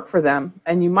to work for them,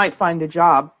 and you might find a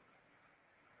job.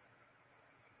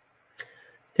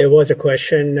 There was a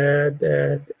question,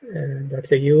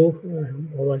 Dr. Yu,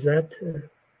 what was that?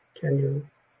 Can you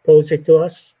pose it to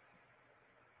us?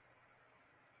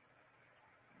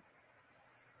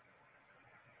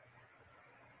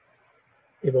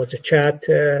 It was a chat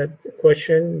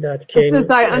question that came.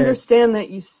 Because I understand that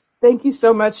thank you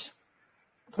so much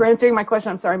for answering my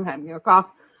question. I'm sorry, I'm having a cough.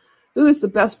 Who is the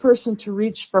best person to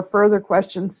reach for further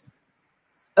questions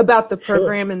about the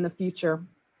program in the future?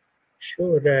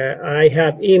 Sure. I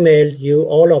have emailed you,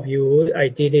 all of you. I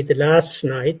did it last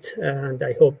night, and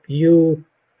I hope you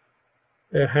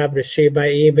have received my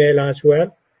email as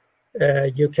well.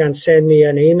 You can send me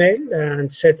an email,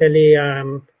 and certainly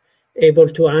I'm able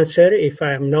to answer. If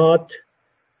I'm not,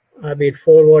 I will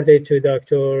forward it to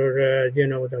Dr.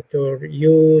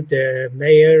 Yu, the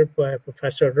mayor,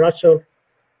 Professor Russell.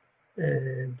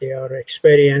 They are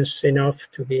experienced enough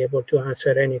to be able to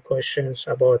answer any questions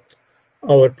about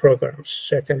our programs.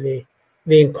 Certainly,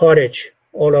 we encourage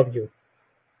all of you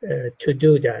to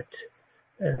do that.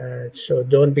 So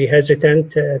don't be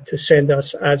hesitant to send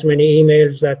us as many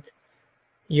emails that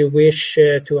you wish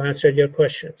to answer your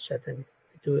questions. Certainly,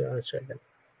 we do answer them.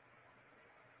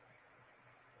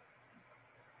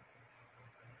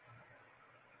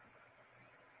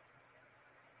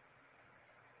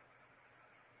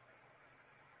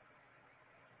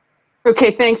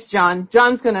 Okay, thanks, John.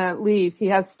 John's going to leave. He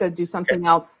has to do something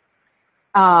else.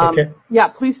 Okay. Yeah,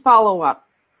 please follow up.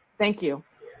 Thank you.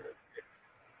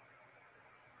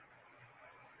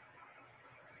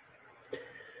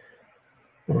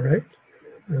 All right.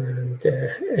 And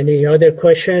any other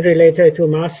question related to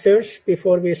masters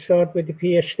before we start with the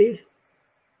PhD?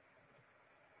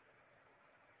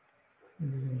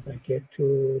 And I get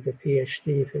to the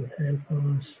PhD if it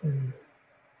helps us.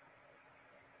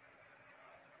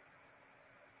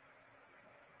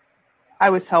 I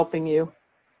was helping you.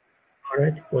 All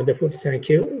right, wonderful. Thank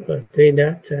you for doing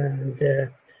that.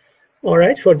 And all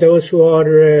right, for those who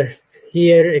are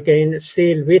here again,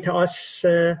 still with us,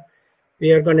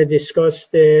 we are going to discuss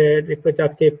the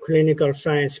Reproductive Clinical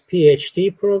Science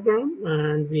PhD program.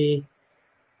 And in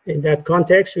that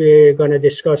context, we're going to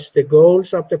discuss the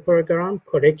goals of the program,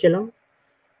 curriculum,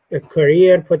 the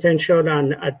career potential,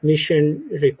 and admission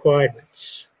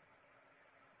requirements.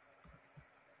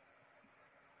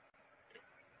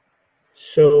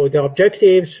 So the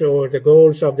objectives or the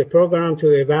goals of the program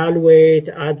to evaluate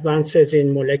advances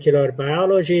in molecular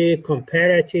biology,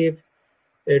 comparative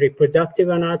reproductive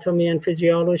anatomy and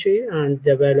physiology, and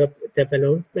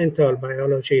developmental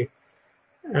biology,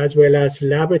 as well as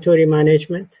laboratory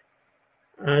management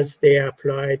as they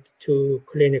apply to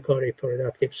clinical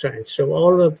reproductive science. So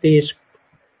all of these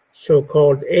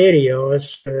so-called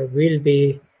areas will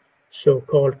be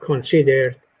so-called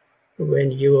considered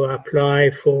when you apply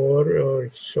for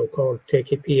or so-called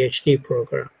take a PhD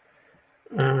program.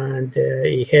 And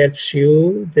it helps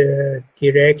you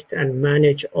direct and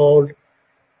manage all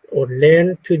or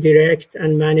learn to direct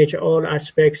and manage all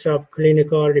aspects of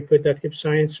clinical reproductive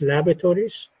science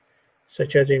laboratories,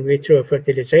 such as in vitro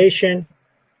fertilization,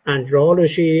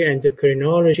 andrology,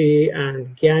 endocrinology,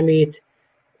 and gamete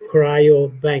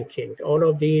cryobanking. All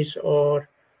of these are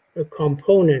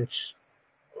components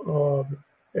of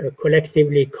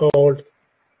collectively called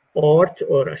ART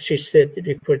or assisted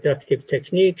reproductive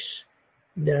techniques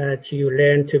that you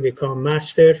learn to become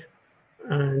master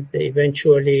and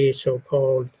eventually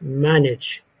so-called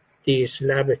manage these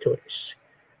laboratories.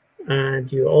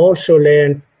 And you also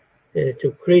learn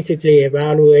to critically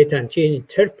evaluate and to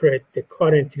interpret the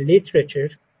current literature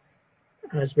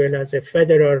as well as the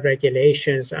federal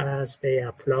regulations as they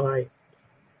apply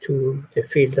to the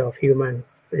field of human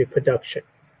reproduction.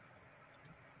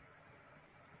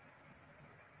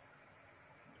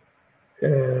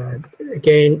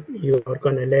 Again, you are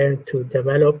going to learn to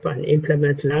develop and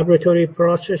implement laboratory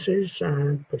processes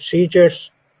and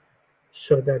procedures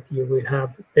so that you will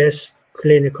have best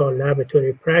clinical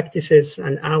laboratory practices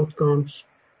and outcomes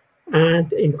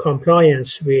and in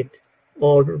compliance with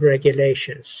all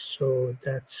regulations. So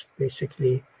that's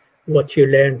basically what you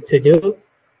learn to do,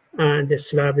 and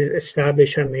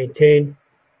establish and maintain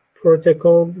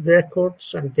protocol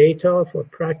records and data for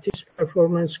practice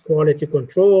performance, quality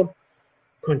control,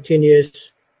 continuous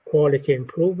quality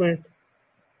improvement,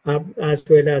 as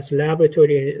well as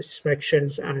laboratory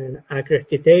inspections and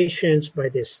accreditations by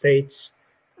the states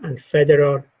and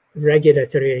federal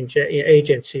regulatory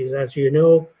agencies. As you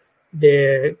know,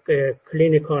 the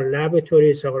clinical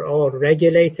laboratories are all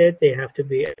regulated. They have to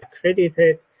be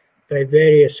accredited by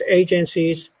various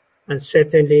agencies, and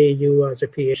certainly you as a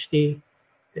PhD,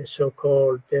 the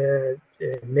so-called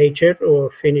major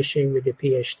or finishing with a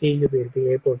PhD, you will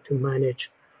be able to manage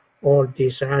all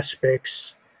these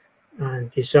aspects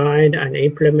and design and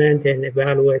implement and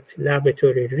evaluate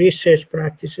laboratory research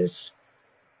practices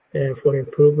for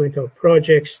improvement of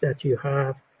projects that you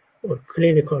have or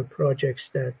clinical projects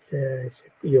that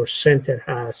your center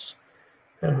has.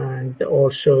 And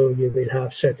also you will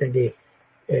have certainly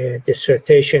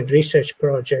dissertation research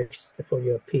projects for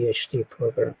your PhD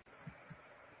program.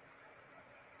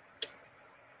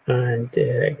 And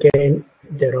again,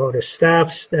 there are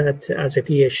staffs that as a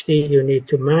PhD you need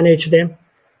to manage them.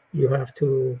 You have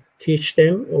to teach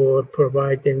them or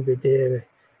provide them with the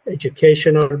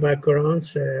educational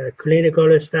backgrounds,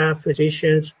 clinical staff,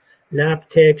 physicians, lab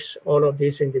techs. All of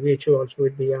these individuals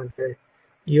will be under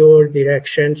your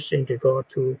directions in regard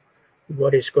to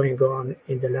what is going on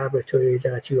in the laboratory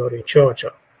that you are in charge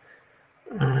of.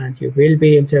 And you will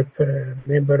be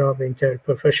member of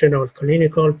interprofessional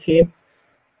clinical team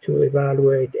to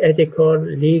evaluate ethical,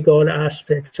 legal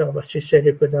aspects of assisted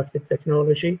reproductive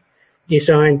technology,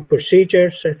 design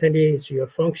procedures, certainly is your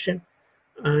function,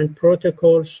 and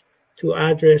protocols to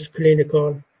address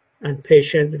clinical and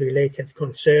patient-related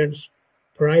concerns,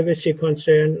 privacy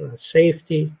concerns,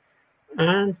 safety,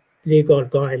 and legal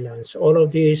guidelines. All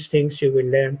of these things you will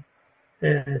learn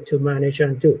to manage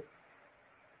and do.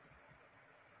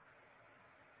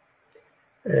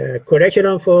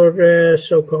 Curriculum for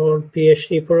so-called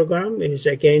PhD program is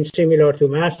again similar to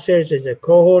master's, is a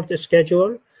cohort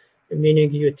schedule,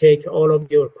 meaning you take all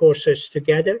of your courses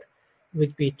together. It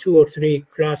would be 2 or 3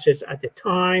 classes at a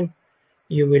time.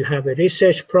 You will have a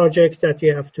research project that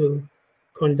you have to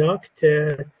conduct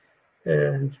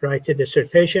and write a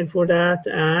dissertation for that,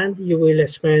 and you will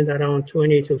spend around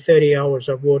 20 to 30 hours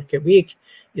of work a week.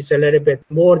 It's a little bit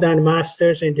more than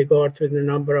master's in regard to the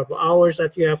number of hours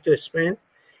that you have to spend.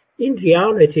 In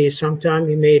reality, sometimes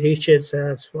it may reach as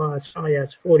high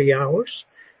as 40 hours.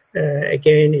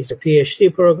 Again, it's a PhD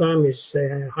program, is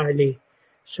highly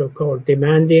so-called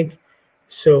demanding.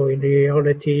 So in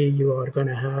reality, you are going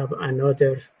to have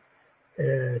another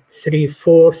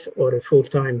 3/4 or a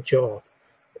full-time job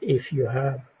if you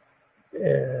have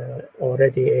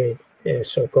already a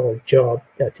so-called job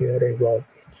that you are involved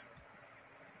with.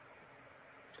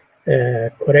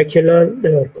 Curriculum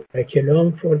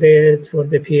for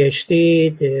the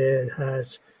PhD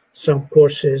has some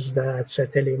courses that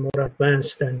certainly more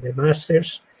advanced than the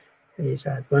master's is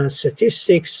advanced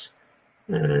statistics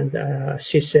and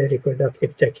assisted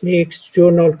reproductive techniques,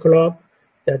 journal club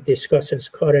that discusses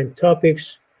current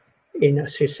topics in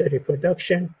assisted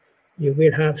reproduction. You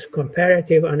will have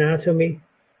comparative anatomy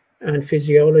and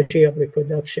physiology of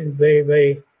reproduction, very,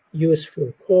 very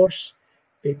useful course,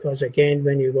 because again,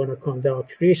 when you want to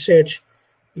conduct research,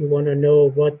 you want to know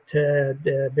what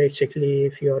basically,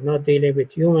 if you're not dealing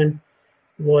with human,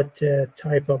 what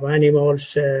type of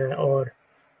animals are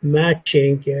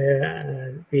matching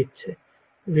with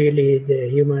really the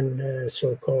human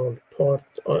so-called part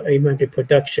of human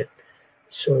reproduction.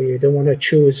 So you don't want to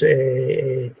choose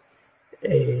an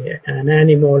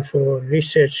animal for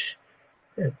research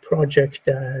project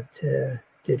that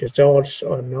the results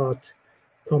are not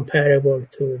comparable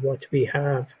to what we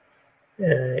have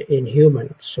in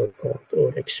human, so-called,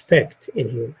 or expect in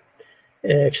human.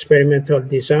 Experimental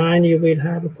design, you will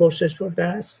have courses for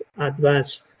that,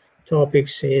 advanced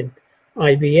topics in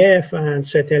IVF, and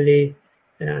certainly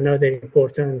another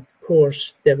important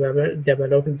course,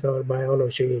 developmental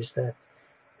biology, is that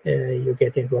you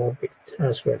get involved with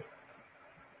as well.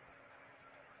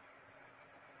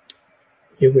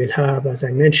 You will have, as I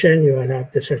mentioned, you will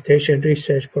have dissertation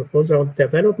research proposal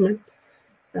development,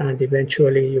 and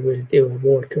eventually you will do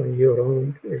work on your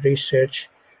own research,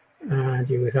 and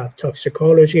you will have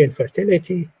toxicology and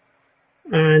fertility.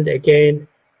 And again,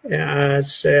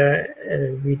 as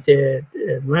with the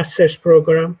master's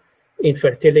program,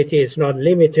 infertility is not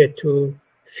limited to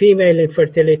female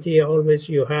infertility. Always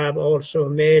you have also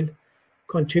male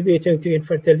contributing to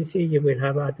infertility. You will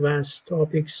have advanced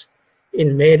topics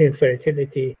in male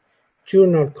infertility,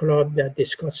 journal club that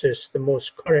discusses the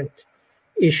most current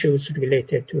issues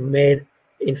related to male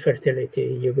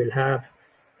infertility. You will have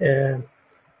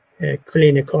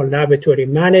clinical laboratory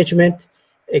management.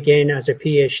 Again, as a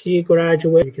PhD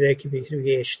graduate, executive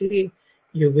PhD,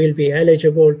 you will be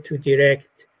eligible to direct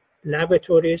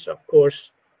laboratories, of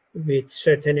course, with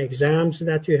certain exams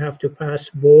that you have to pass,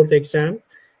 board exam.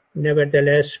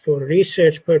 Nevertheless, for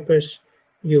research purpose,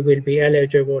 you will be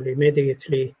eligible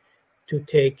immediately to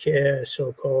take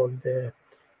so-called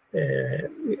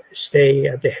stay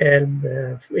at the helm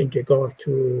in regard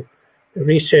to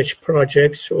research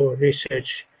projects or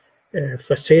research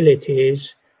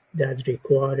facilities that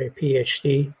require a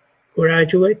PhD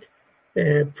graduate.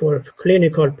 For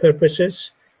clinical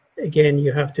purposes, again,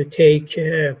 you have to take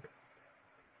an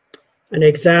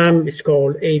exam. It's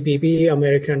called ABB,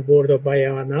 American Board of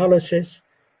Bioanalysis.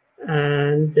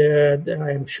 And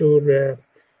I'm sure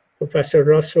Professor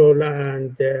Russell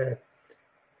and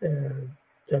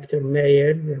Dr.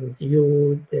 Mayer and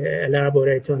you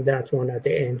elaborate on that one at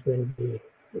the end when we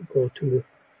go to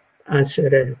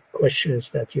answer questions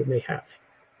that you may have.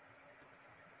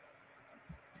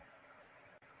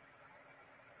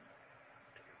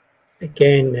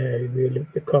 Again, we'll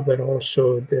cover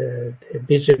also the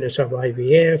business of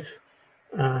IVF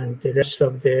and the rest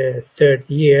of the third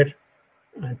year,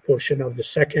 and portion of the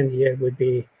second year would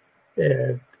be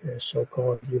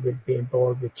so-called, you will be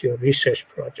involved with your research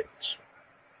projects.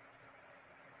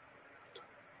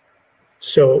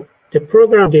 So the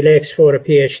program DLEX for a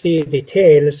PhD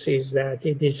details is that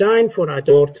it's designed for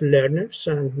adult learners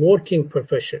and working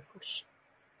professionals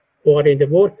who are in the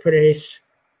workplace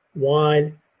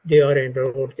while they are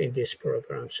enrolled in this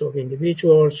program. So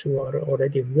individuals who are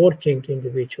already working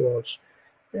individuals,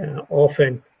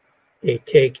 often they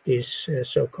take this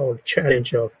so-called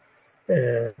challenge of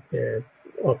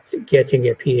getting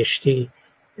a PhD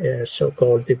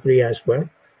so-called degree as well.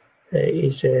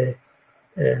 Is a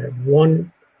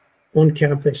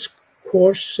on-campus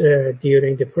course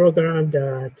during the program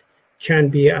that can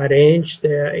be arranged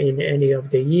in any of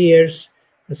the years,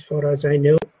 as far as I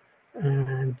know.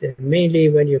 And mainly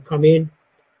when you come in,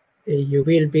 you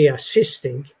will be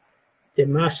assisting the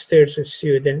master's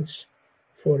students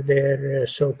for their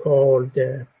so-called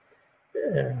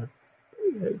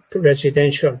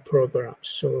residential programs.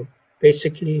 So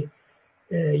basically,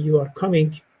 you are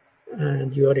coming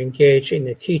and you are engaged in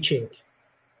the teaching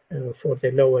for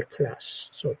the lower class,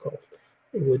 so-called.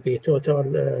 It would be a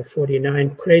total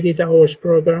 49 credit hours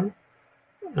program,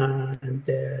 and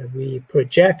we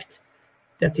project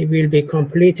that it will be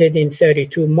completed in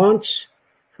 32 months.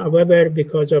 However,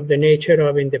 because of the nature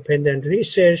of independent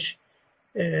research,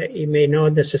 it may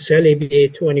not necessarily be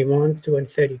 21 to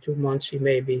 32 months. It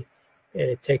may be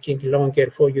taking longer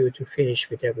for you to finish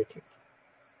with everything.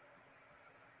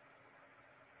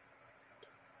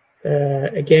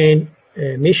 Again,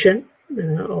 mission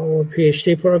of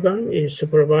PhD program is to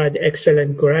provide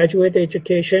excellent graduate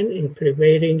education in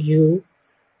preparing you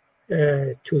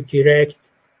to direct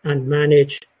and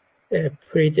manage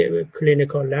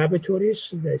clinical laboratories.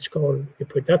 That's called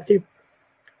reproductive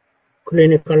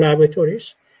clinical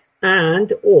laboratories,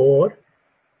 and or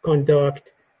conduct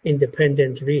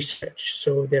independent research.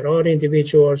 So there are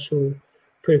individuals who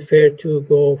prefer to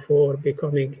go for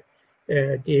becoming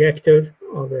a director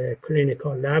of a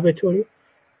clinical laboratory.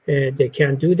 They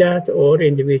can do that, or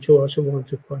individuals who want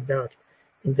to conduct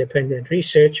independent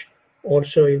research,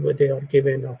 also they are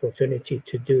given opportunity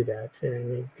to do that,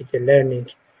 and with the learning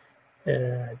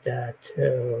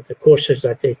the courses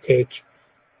that they take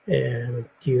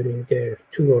during their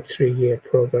 2 or 3 year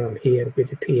program here with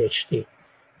the PhD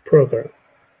program.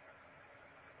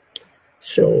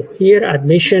 So here,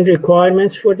 admission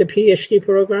requirements for the PhD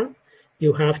program.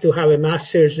 You have to have a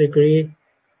master's degree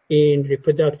in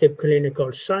reproductive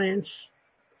clinical science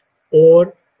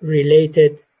or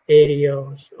related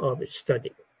areas of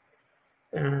study.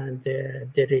 And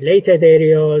the related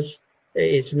areas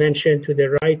is mentioned to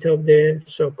the right of the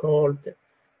so-called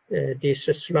this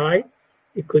slide.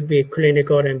 It could be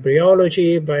clinical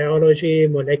embryology, biology,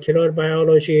 molecular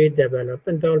biology,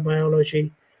 developmental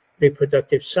biology,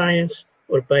 reproductive science,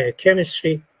 or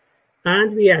biochemistry.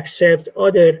 And we accept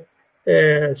other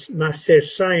master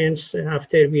science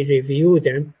after we review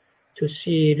them to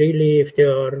see really if they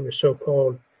are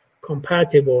so-called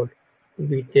compatible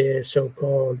with the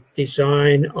so-called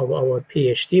design of our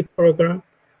PhD program.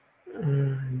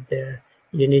 And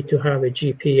you need to have a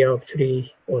GPA of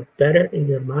 3 or better in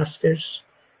your master's.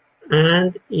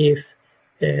 And if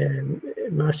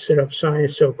Master of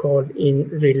Science, so-called in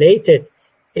related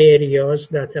areas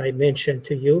that I mentioned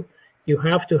to you, you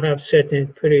have to have certain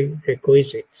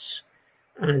prerequisites.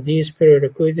 And these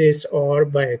prerequisites are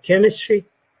biochemistry,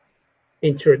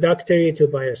 introductory to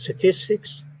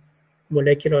biostatistics,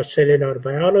 molecular cellular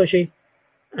biology,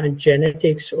 and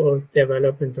genetics or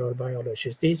developmental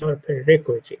biology. These are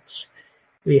prerequisites.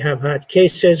 We have had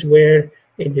cases where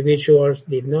individuals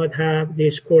did not have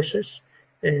these courses,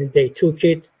 and they took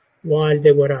it while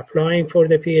they were applying for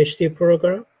the PhD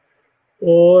program,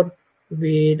 or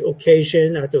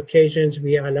at occasions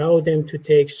we allow them to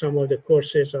take some of the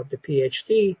courses of the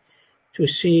PhD to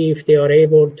see if they are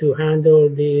able to handle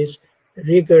these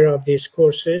rigor of these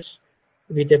courses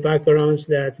with the backgrounds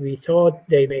that we thought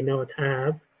they may not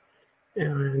have.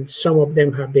 And some of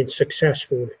them have been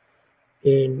successful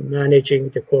in managing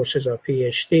the courses of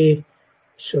PhD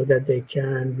so that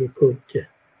we could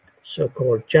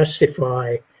so-called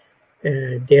justify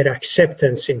their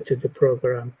acceptance into the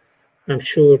program. I'm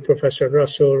sure Professor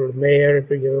Russell, Mayer,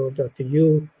 Dr.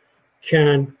 Yu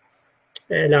can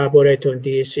elaborate on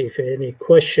this if any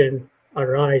question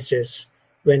arises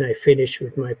when I finish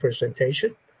with my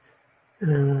presentation.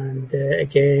 And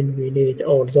again, we need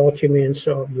all documents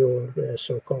of your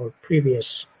so-called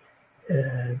previous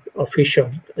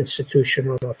official,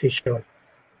 institutional official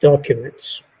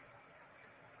documents.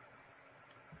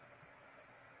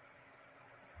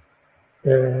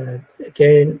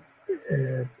 Again,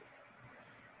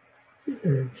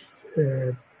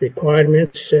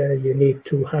 requirements, you need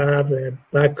to have a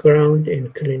background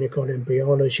in clinical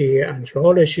embryology and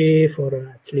andrology for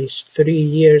at least 3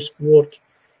 years work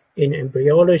in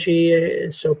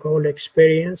embryology, so-called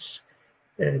experience.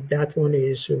 That one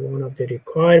is one of the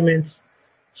requirements.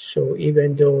 So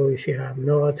even though if you have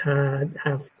not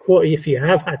if you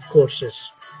have had courses,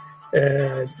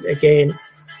 again,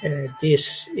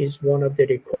 this is one of the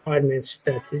requirements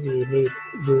that we need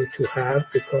you to have,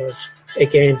 because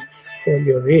again, for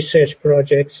your research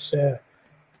projects,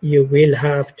 you will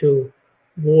have to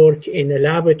work in a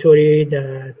laboratory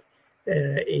that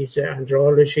is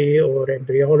andrology or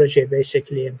embryology,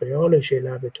 basically embryology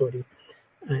laboratory,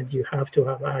 and you have to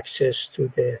have access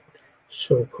to the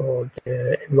so-called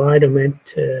environment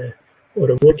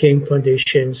or working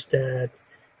conditions that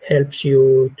helps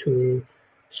you to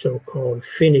so-called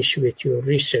finish with your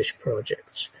research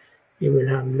projects. You will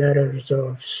have letters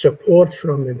of support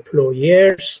from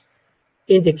employers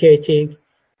indicating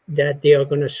that they are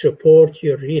going to support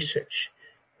your research.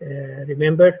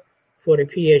 Remember, for a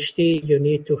PhD, you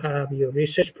need to have your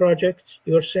research projects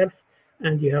yourself,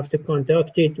 and you have to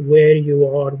conduct it where you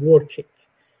are working.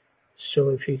 So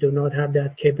if you do not have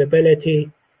that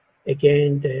capability,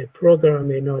 again, the program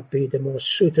may not be the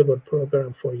most suitable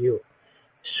program for you.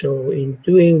 So in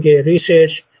doing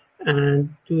research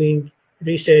and doing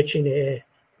research in a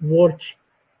work,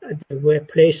 the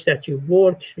workplace that you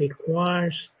work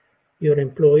requires your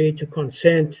employee to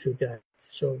consent to that.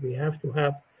 So we have to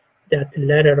have that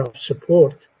letter of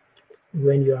support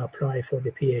when you apply for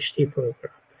the PhD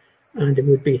program. And there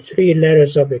would be 3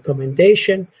 letters of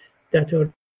recommendation that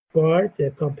are part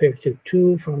compared to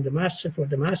 2 from the master for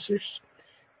the masters.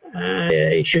 And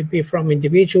it should be from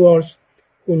individuals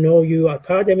who know you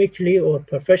academically or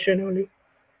professionally,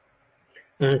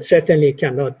 and certainly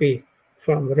cannot be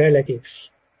from relatives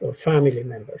or family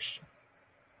members.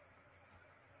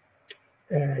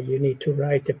 You need to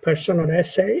write a personal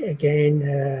essay.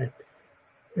 Again,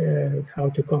 how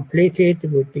to complete it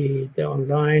would be the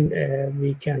online.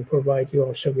 We can provide you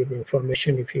also with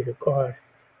information if you require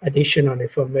additional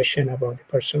information about the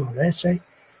personal essay.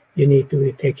 You need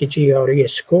to take a GRE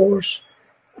scores,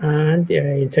 and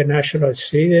international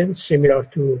students, similar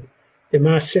to the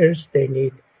masters, they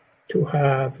need to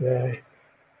have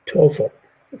TOEFL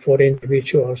for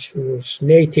individuals whose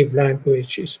native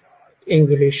language is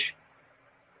English.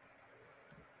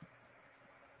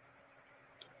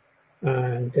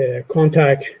 And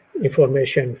contact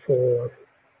information for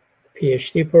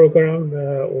PhD program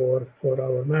or for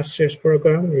our master's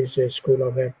program is the School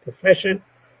of Health Profession.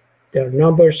 There are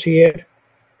numbers here,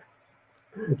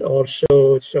 and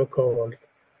also so-called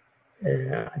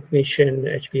admission,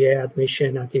 HBA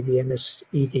admission at EVMS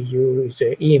EDU is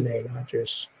the email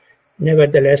address.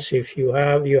 Nevertheless, if you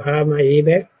have my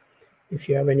email. If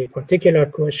you have any particular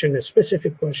question, a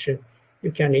specific question,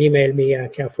 you can email me. I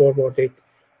can forward it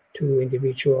to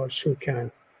individuals who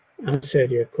can answer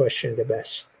your question the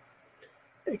best.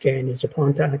 Again, it's a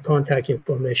contact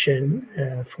information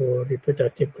for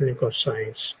reproductive clinical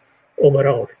science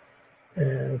overall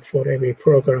for every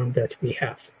program that we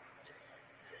have.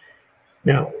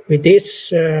 Now, with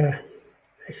this, I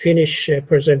finish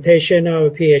presentation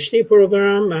of PhD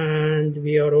program, and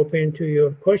we are open to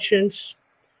your questions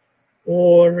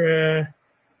or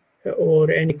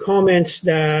any comments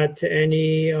that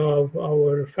any of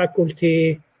our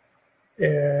faculty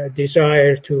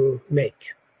desire to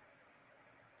make.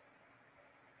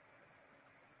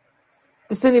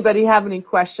 Does anybody have any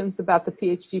questions about the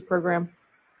PhD program?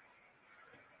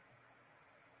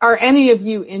 Are any of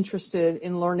you interested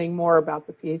in learning more about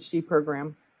the PhD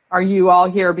program? Are you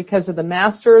all here because of the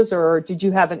master's, or did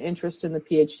you have an interest in the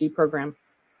PhD program?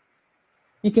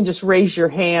 You can just raise your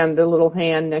hand, the little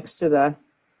hand next to the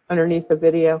underneath the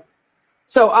video.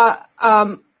 So,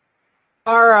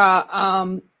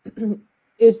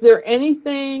 is there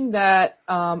anything that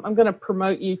I'm going to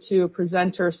promote you to a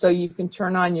presenter so you can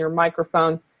turn on your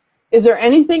microphone? Is there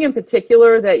anything in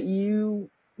particular that you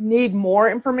need more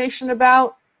information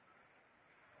about?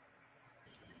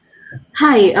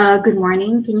 Hi, good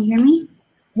morning. Can you hear me?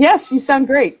 Yes, you sound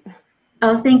great.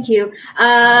 Oh, thank you.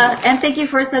 And thank you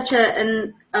for such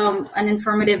an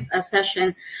informative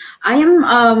session. I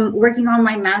am working on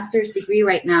my master's degree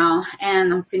right now,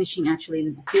 and I'm finishing actually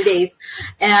in a few days.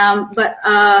 But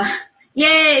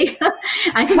yay!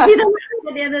 I can see the light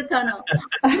at the end of the tunnel.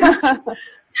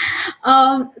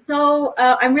 So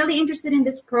I'm really interested in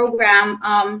this program.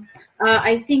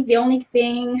 I think the only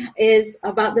thing is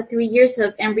about the 3 years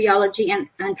of embryology and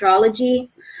andrology.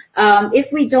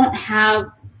 If we don't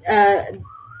have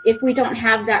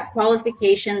that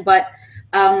qualification, but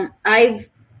I've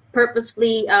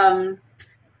purposefully done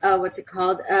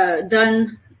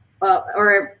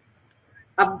or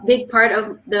a big part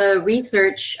of the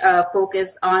research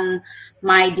focus on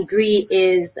my degree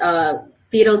is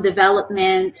fetal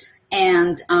development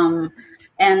and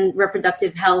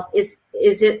reproductive health. Is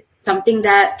it something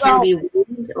that can be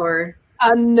read, or?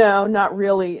 No, not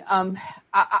really.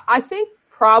 I think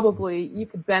probably you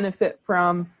could benefit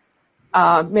from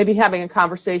maybe having a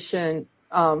conversation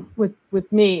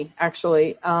with me,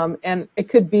 actually, and it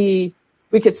could be,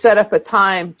 we could set up a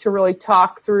time to really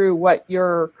talk through what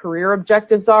your career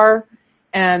objectives are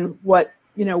and what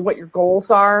your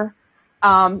goals are.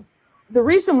 The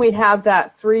reason we have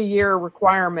that 3-year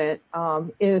requirement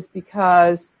is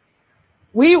because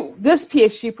this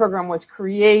PhD program was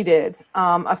created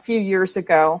a few years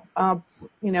ago.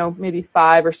 Maybe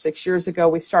 5 or 6 years ago,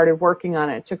 we started working on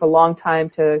it. It took a long time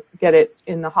to get it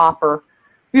in the hopper.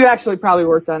 We actually probably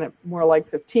worked on it more like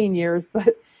 15 years,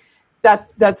 but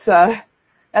that's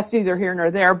neither here nor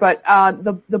there. But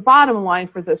the bottom line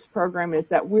for this program is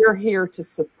that we're here to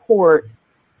support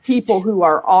people who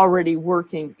are already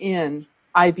working in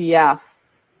IVF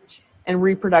and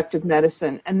reproductive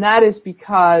medicine, and that is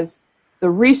because the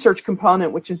research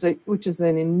component, which is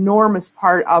an enormous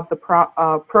part of the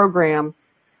program,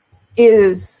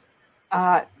 is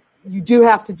you do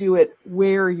have to do it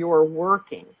where you're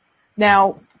working.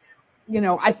 Now,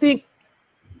 I think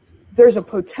there's a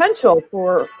potential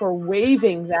for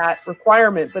waiving that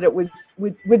requirement, but it would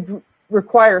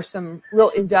require some real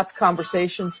in-depth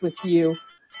conversations with you.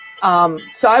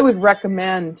 So I would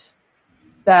recommend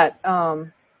that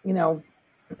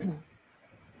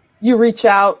you reach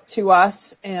out to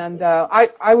us, and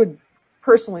I would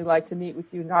personally like to meet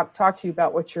with you and talk to you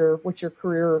about what your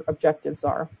career objectives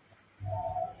are.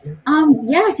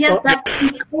 Yes, that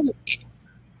sounds great.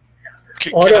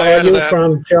 Are you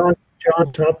from Johns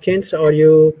Hopkins? Are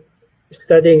you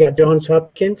studying at Johns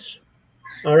Hopkins?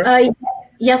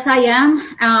 Yes, I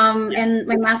am. And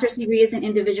my master's degree is in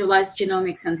individualized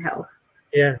genomics and health.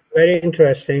 Yeah, very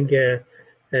interesting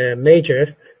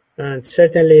major. And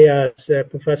certainly, as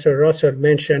Professor Russell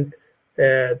mentioned,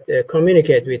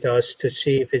 communicate with us to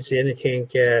see if there's anything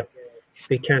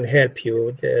we can help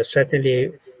you.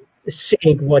 Certainly,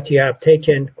 seeing what you have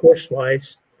taken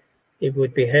course-wise, it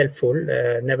would be helpful.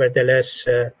 Nevertheless,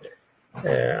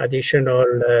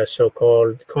 additional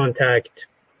so-called contact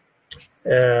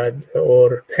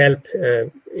or help,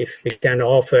 if we can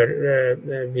offer,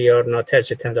 we are not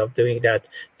hesitant of doing that.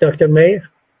 Dr. Mayer?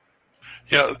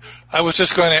 Yeah, I was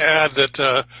just going to add that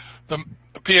the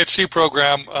PhD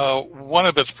program, one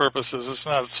of its purposes, it's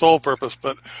not its sole purpose,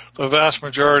 but the vast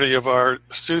majority of our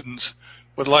students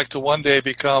would like to one day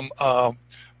become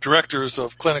directors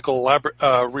of clinical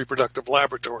reproductive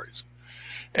laboratories.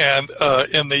 And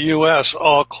in the U.S.,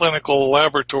 all clinical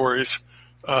laboratories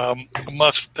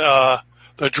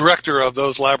the director of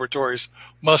those laboratories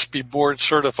must be board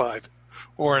certified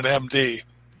or an MD.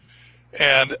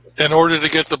 And in order to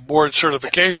get the board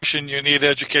certification, you need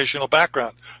educational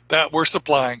background. That we're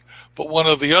supplying. But one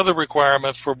of the other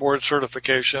requirements for board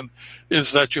certification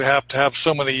is that you have to have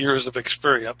so many years of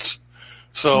experience.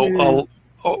 So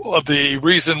the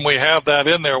reason we have that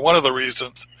in there, one of the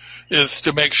reasons, is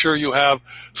to make sure you have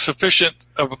sufficient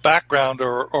of a background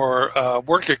or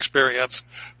work experience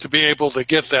to be able to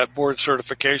get that board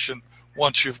certification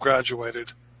once you've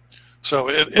graduated. So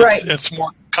it's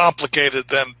more complicated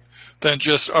than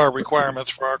just our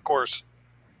requirements for our course.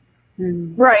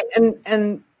 Right,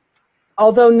 and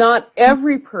although not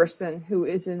every person who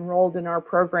is enrolled in our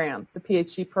program, the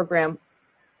PhD program,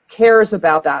 cares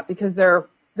about that because they're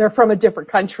from a different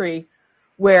country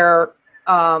where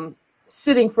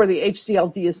sitting for the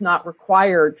HCLD is not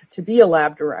required to be a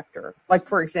lab director. Like,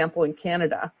 for example, in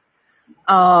Canada,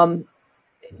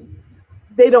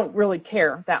 they don't really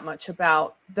care that much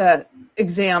about the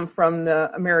exam from the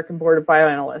American Board of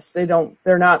Bioanalysts.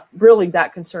 They're not really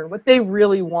that concerned. What they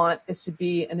really want is to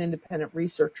be an independent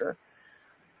researcher.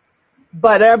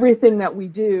 But everything that we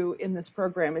do in this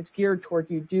program is geared toward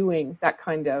you doing that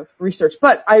kind of research.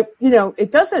 But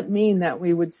it doesn't mean that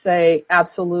we would say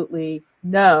absolutely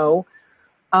no,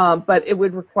 but it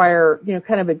would require,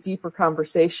 kind of a deeper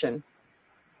conversation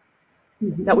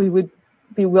that we would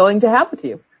be willing to have with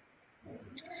you.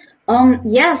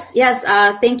 Yes.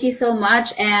 Thank you so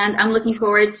much, and I'm looking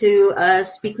forward to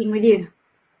speaking with you.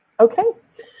 Okay.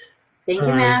 Thank you,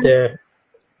 ma'am.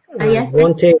 Yes.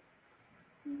 One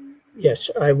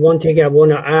thing I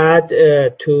want to add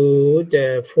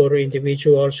for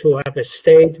individuals who have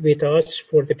stayed with us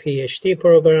for the PhD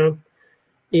program,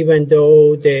 even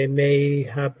though they may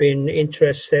have been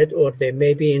interested or they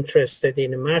may be interested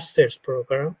in a master's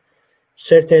program,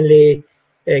 certainly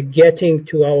getting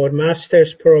to our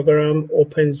master's program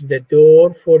opens the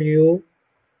door for you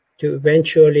to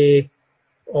eventually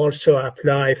also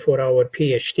apply for our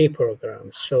PhD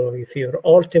program. So if your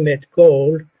ultimate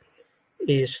goal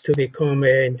is to become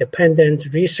an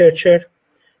independent researcher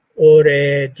or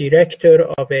a director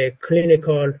of a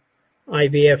clinical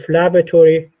IVF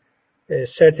laboratory,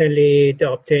 certainly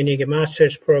obtaining a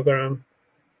master's program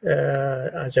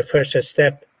as a first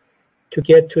step to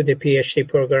get to the PhD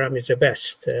program is the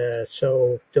best.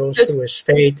 So those who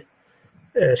stayed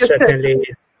certainly.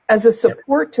 As a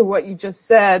support to what you just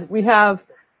said, we have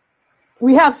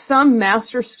some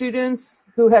master's students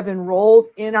who have enrolled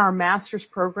in our master's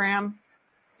program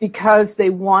because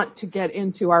they want to get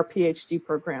into our PhD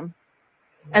program.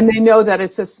 And they know that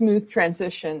it's a smooth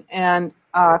transition and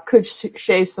could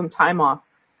shave some time off.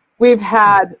 We've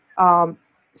had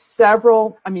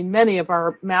many of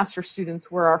our master's students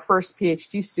were our first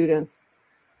PhD students.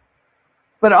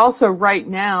 But also right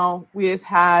now, we have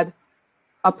had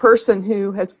a person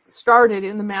who has started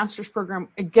in the master's program,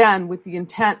 again, with the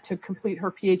intent to complete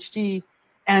her PhD,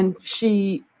 and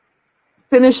she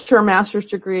finished her master's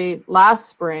degree last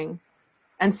spring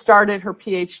and started her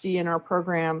PhD in our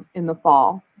program in the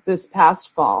fall, this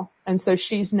past fall. And so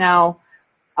she's now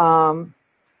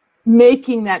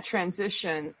making that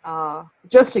transition,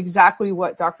 just exactly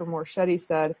what Dr. Morchetti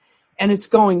said, and it's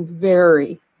going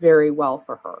very, very well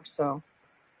for her. So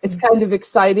it's kind of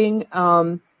exciting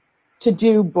to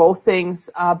do both things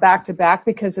back to back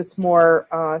because it's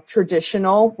more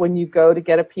traditional when you go to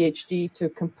get a PhD to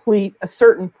complete a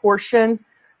certain portion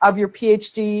of your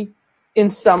PhD in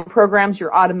some programs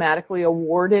you're automatically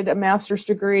awarded a master's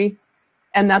degree,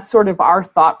 and that's sort of our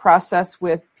thought process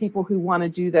with people who want to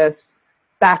do this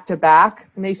back to back.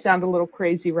 It may sound a little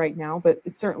crazy right now, but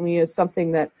it certainly is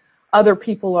something that other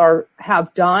people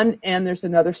have done. And there's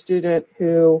another student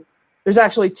there's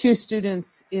actually 2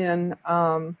 students in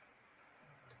the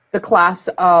class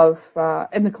above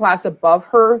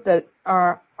her that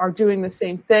are doing the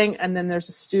same thing, and then there's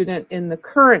a student in the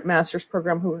current master's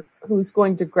program who's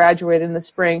going to graduate in the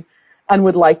spring and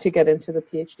would like to get into the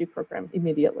PhD program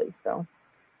immediately. So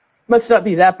must not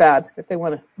be that bad if they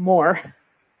want more.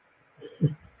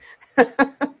 Okay.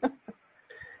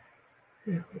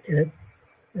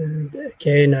 And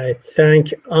again, I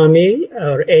thank Amy,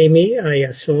 I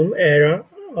assume, Ara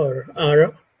or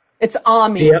Ara. It's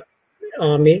Ami. Yeah,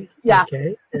 Amy. Yeah.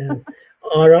 Okay. And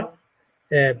Ara,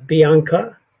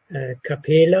 Bianca,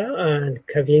 Kapila, and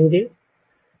Kavindi.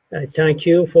 Thank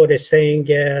you for staying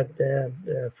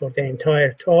for the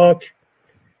entire talk.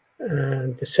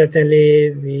 And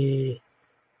certainly we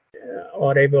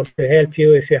are able to help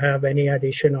you if you have any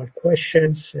additional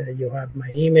questions. You have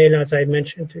my email, as I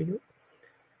mentioned to you.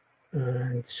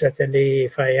 And certainly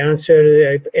if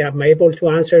I'm able to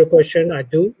answer a question, I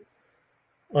do.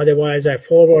 Otherwise, I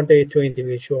forward it to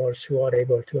individuals who are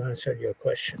able to answer your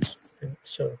questions.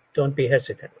 So don't be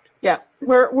hesitant. Yeah,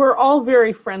 we're all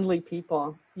very friendly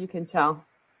people, you can tell.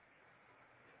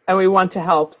 And we want to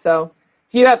help. So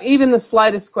if you have even the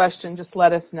slightest question, just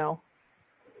let us know.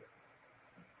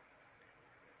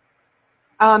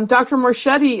 Dr.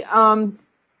 Morchetti,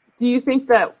 do you think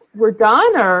that we're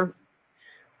done, or?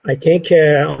 I think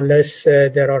unless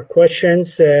there are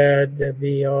questions, that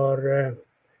we are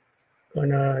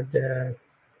gonna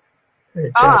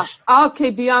just...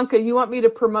 Okay, Bianca, you want me to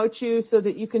promote you so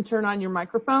that you can turn on your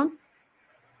microphone?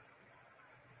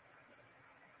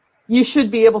 You should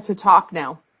be able to talk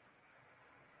now.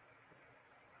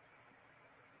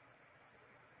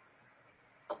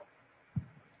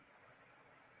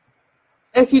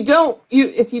 If you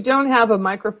don't have a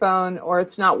microphone or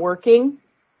it's not working,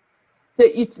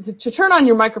 to turn on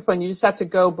your microphone, you just have to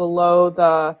go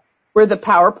below where the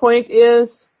PowerPoint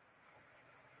is.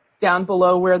 Down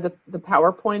below where the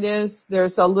PowerPoint is,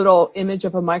 there's a little image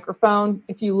of a microphone.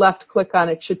 If you left click on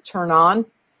it, it should turn on.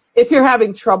 If you're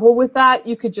having trouble with that,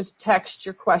 you could just text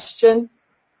your question.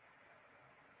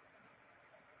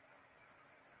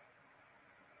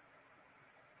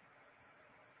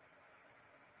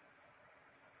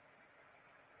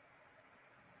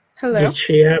 Hello. Did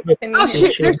she have a... there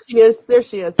she is. There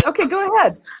she is. Okay, go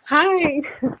ahead. Hi.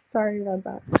 Sorry about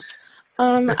that.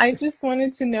 I just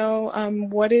wanted to know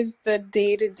what is the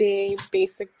day-to-day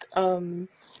basic workload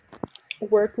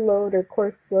or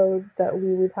course load that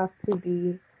we would have to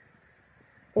be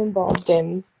involved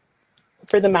in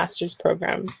for the master's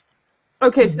program?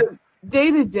 Okay, so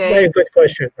day-to-day. Very good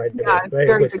question, by the way. Yeah, it's a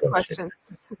very good question.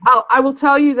 I will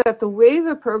tell you that the way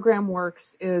the program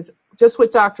works is just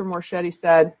what Dr. Morchetti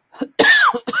said.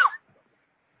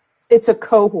 It's a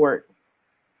cohort.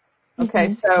 Okay,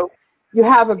 so you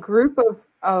have a group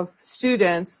of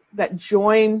students that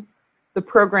join the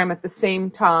program at the same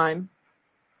time,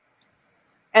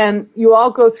 and you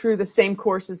all go through the same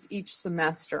courses each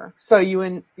semester. So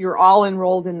you're all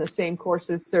enrolled in the same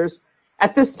courses.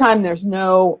 At this time, there's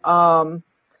no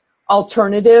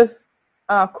alternative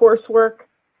coursework,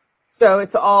 so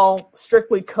it's all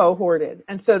strictly cohorted.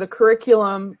 And so the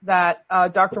curriculum that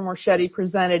Dr. Morchetti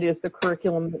presented is the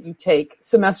curriculum that you take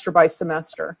semester by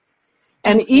semester.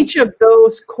 And each of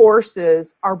those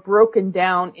courses are broken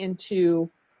down into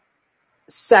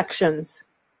sections.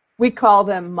 We call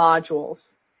them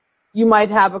modules. You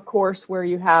might have a course where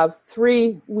you have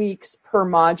 3 weeks per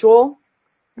module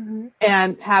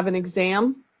and have an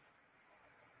exam.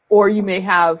 Or you may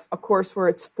have a course where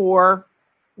it's 4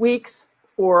 weeks,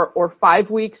 4 or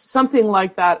 5 weeks, something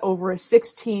like that over a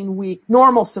 16-week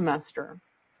normal semester.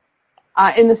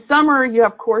 In the summer, you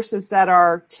have courses that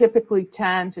are typically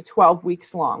 10 to 12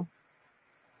 weeks long.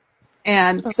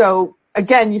 And so,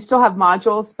 again, you still have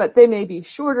modules, but they may be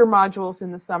shorter modules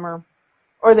in the summer,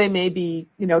 or they may be,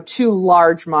 2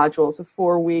 large modules of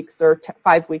 4 weeks or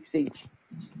 5 weeks each.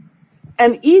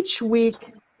 And each week,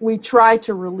 we try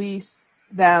to release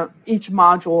each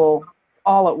module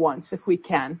all at once, if we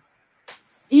can.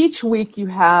 Each week, you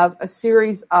have a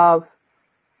series of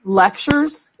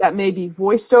lectures that may be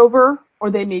voiced over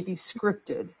or they may be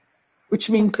scripted, which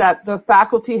means that the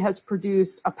faculty has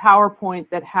produced a PowerPoint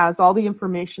that has all the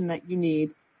information that you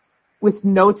need with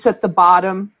notes at the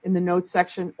bottom in the notes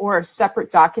section or a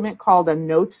separate document called a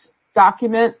notes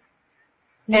document.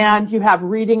 And you have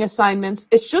reading assignments.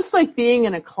 It's just like being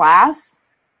in a class,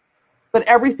 but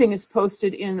everything is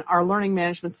posted in our learning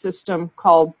management system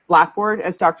called Blackboard,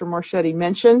 as Dr. Morchetti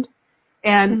mentioned.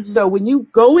 And so when you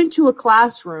go into a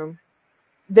classroom,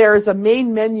 there's a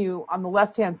main menu on the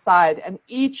left-hand side, and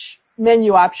each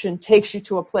menu option takes you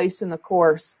to a place in the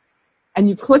course. And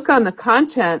you click on the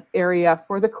content area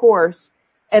for the course,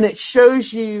 and it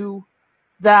shows you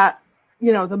that,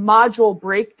 you know, the module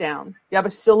breakdown. You have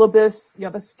a syllabus, you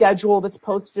have a schedule that's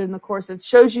posted in the course. It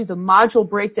shows you the module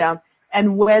breakdown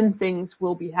and when things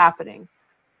will be happening.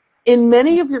 In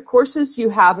many of your courses, you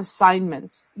have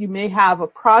assignments. You may have a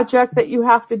project that you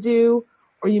have to do,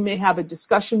 or you may have a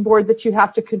discussion board that you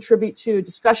have to contribute to. A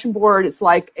discussion board is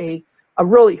like a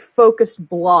really focused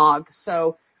blog.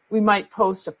 So we might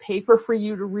post a paper for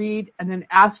you to read and then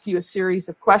ask you a series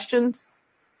of questions.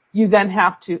 You then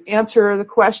have to answer the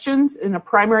questions in a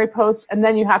primary post, and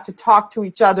then you have to talk to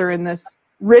each other in this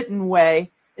written way,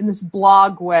 in this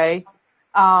blog way,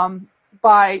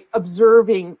 by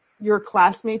observing your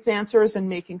classmates' answers and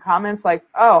making comments like,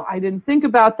 oh, I didn't think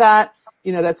about that.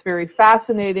 You know, that's very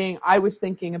fascinating. I was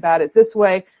thinking about it this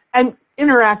way. And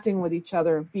interacting with each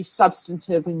other, be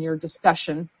substantive in your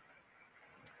discussion.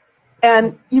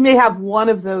 And you may have one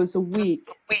of those a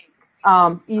week,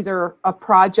 either a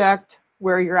project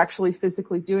where you're actually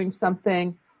physically doing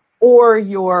something, or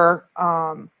you're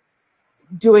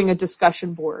doing a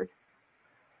discussion board.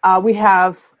 We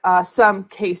have some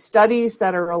case studies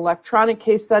that are electronic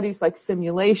case studies, like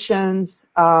simulations.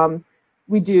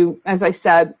 We do, as I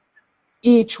said,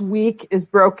 each week is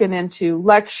broken into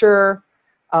lecture,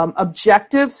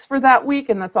 objectives for that week,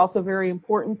 and that's also very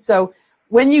important. So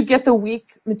when you get the week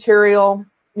material,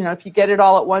 you know, if you get it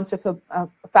all at once, if a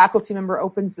faculty member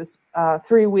opens this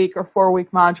 3-week or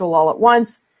 4-week module all at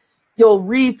once, you'll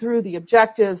read through the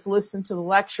objectives, listen to the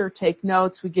lecture, take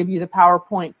notes. We give you the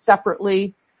PowerPoint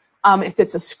separately. If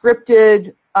it's a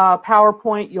scripted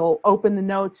PowerPoint, you'll open the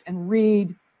notes and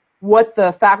read what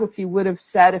the faculty would have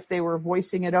said if they were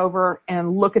voicing it over,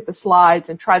 and look at the slides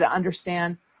and try to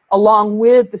understand along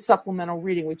with the supplemental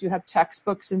reading. We do have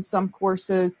textbooks in some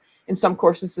courses. In some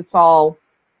courses, it's all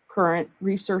current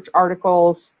research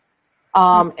articles.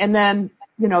 And then,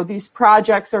 you know, these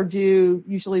projects are due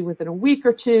usually within a week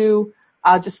or two.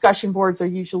 Discussion boards are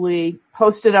usually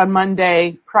posted on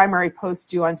Monday, primary posts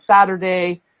due on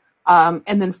Saturday,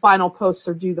 and then final posts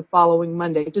are due the following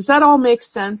Monday. Does that all make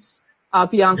sense,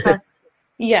 Bianca?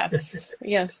 Yes,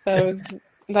 that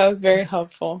was very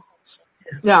helpful.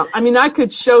 Yeah, I mean, I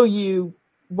could show you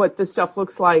what this stuff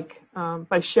looks like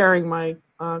by sharing my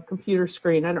computer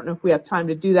screen. I don't know if we have time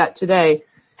to do that today,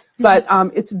 but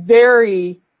it's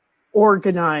very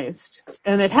organized,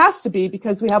 and it has to be,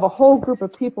 because we have a whole group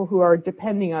of people who are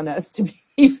depending on us to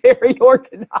be very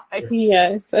organized.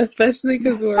 Yes, especially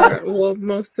because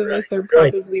most of us are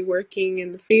probably working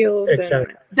in the field.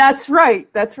 Exactly. That's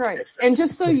right. And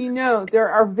just so you know, there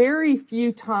are very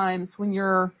few times when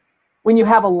you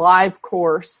have a live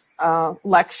course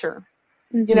lecture.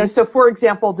 You know, so for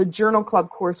example, the Journal Club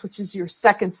course, which is your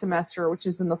second semester, which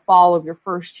is in the fall of your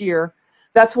first year,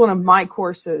 that's one of my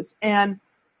courses. And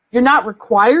you're not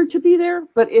required to be there,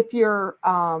 but if you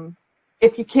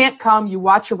can't come, you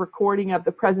watch a recording of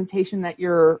the presentation that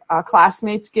your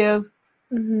classmates give,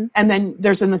 and then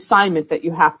there's an assignment that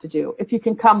you have to do. If you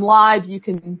can come live, you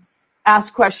can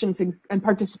ask questions and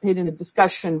participate in a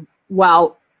discussion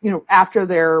while, you know, after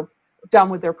they're done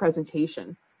with their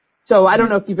presentation. So I don't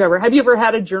know if have you ever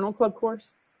had a Journal Club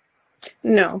course?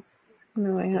 No, I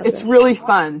haven't. It's really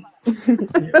fun.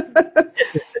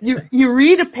 You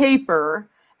read a paper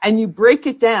and you break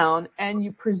it down and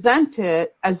you present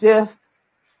it as if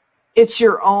it's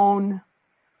your own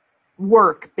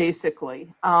work,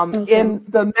 basically. In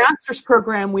the master's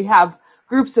program, we have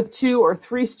groups of 2 or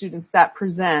 3 students that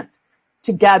present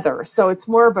together. So it's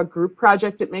more of a group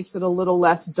project. It makes it a little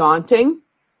less daunting.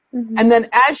 And then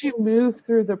as you move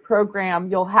through the program,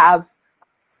 you'll have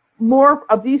more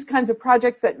of these kinds of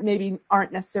projects that maybe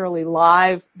aren't necessarily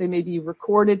live. They may be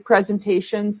recorded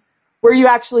presentations where you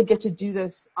actually get to do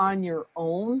this on your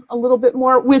own a little bit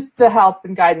more with the help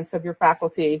and guidance of your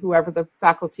faculty, whoever the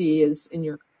faculty is in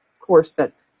your course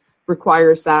that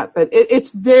requires that. But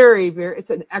it's it's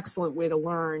an excellent way to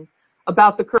learn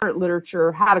about the current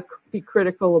literature, how to be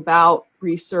critical about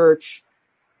research.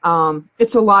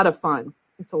 It's a lot of fun.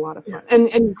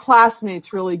 And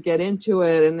classmates really get into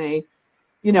it, and they,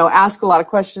 you know, ask a lot of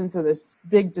questions in this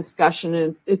big discussion,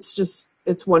 and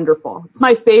it's wonderful. It's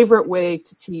my favorite way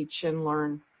to teach and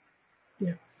learn.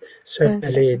 Yeah,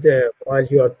 certainly. While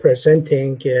you are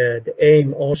presenting, the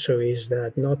aim also is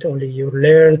that not only you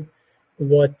learn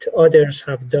what others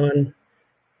have done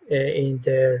in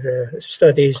their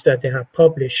studies that they have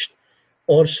published,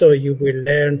 Also, you will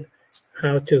learn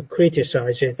how to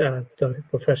criticize it.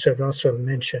 Professor Russell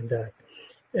mentioned that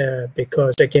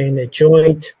because, again, a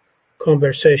joint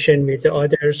conversation with the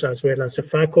others as well as the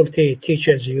faculty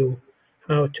teaches you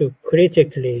how to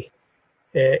critically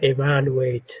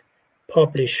evaluate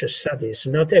published studies.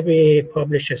 Not every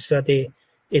published study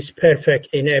is perfect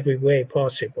in every way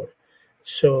possible.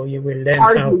 So you will learn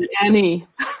Hardly any.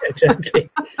 Exactly.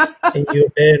 And you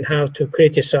learn how to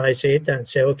criticize it and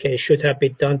say, okay, it should have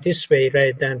been done this way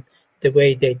rather than the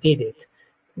way they did it.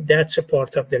 That's a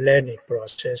part of the learning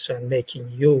process and making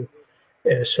you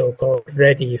so-called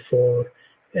ready for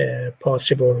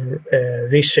possible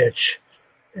research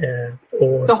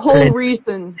or the whole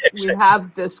reason we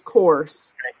have this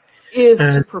course is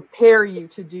to prepare you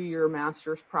to do your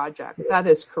master's project. That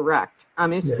is correct.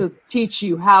 It's to teach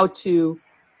you how to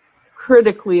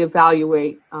critically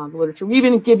evaluate the literature. We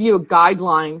even give you a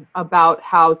guideline about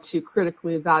how to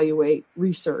critically evaluate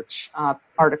research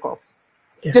articles,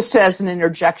 just as an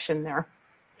interjection there.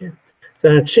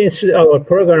 And since our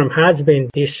program has been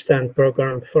distant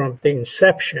program from the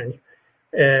inception,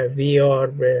 we are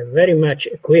very much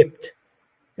equipped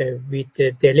with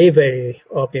the delivery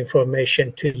of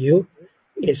information to you.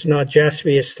 It's not just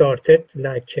we started,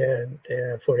 like,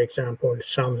 for example,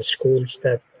 some schools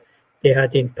that they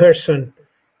had in-person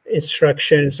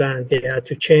instructions and they had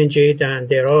to change it, and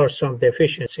there are some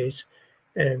deficiencies.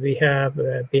 We have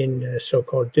been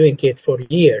so-called doing it for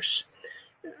years.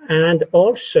 And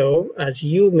also, as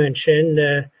you mentioned,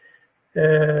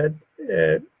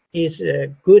 is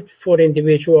good for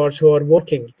individuals who are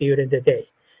working during the day.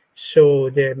 So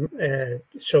the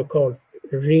so-called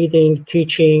reading,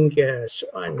 teaching,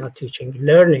 not teaching,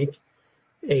 learning,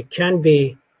 it can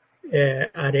be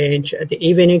arranged at the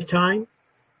evening time.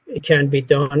 It can be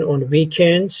done on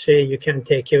weekends. You can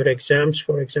take your exams,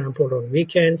 for example, on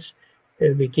weekends.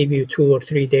 We give you 2 or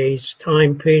 3 days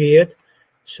time period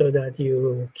so that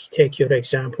you take your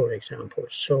exam, for example,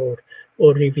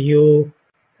 or review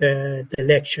the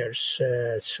lectures.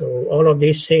 So all of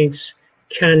these things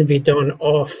can be done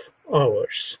off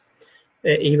hours,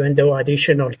 even though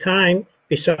additional time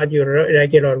beside your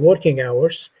regular working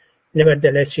hours.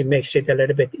 Nevertheless, it makes it a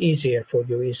little bit easier for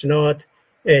you. It's not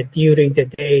during the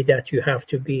day that you have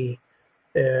to be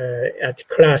at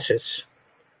classes.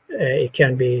 It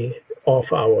can be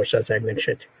off hours, as I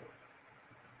mentioned.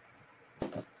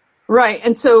 Right,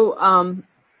 and so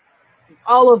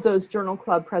all of those journal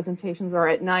club presentations are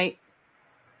at night,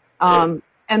 and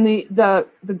the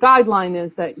guideline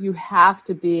is that you have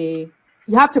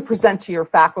to present to your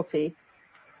faculty,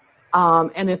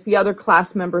 and if the other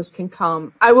class members can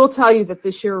come. I will tell you that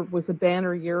this year was a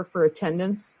banner year for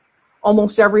attendance.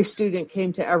 Almost every student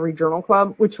came to every journal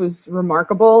club, which was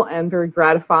remarkable and very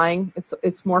gratifying.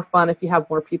 It's more fun if you have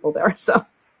more people there. So.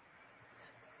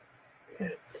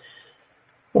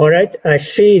 All right, I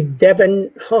see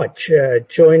Devin Hodge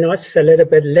join us a little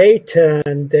bit late,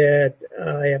 and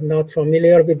I am not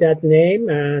familiar with that name.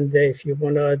 And if you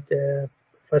want to,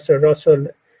 Professor Russell,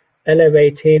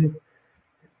 elevate him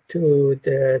to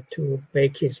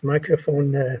make his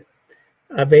microphone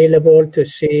available to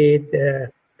see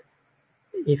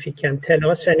if he can tell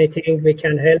us anything we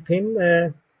can help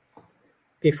him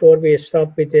before we start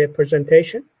with the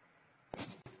presentation.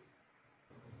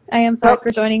 I am sorry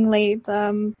for joining late,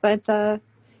 but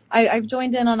I've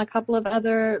joined in on a couple of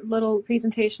other little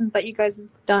presentations that you guys have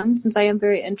done since I am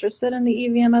very interested in the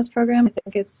EVMS program. I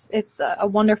think it's a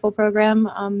wonderful program.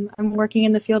 I'm working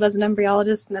in the field as an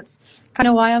embryologist, and that's kind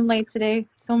of why I'm late today.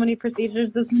 So many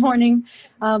procedures this morning,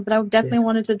 but I definitely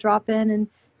wanted to drop in and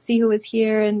see who was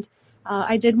here, and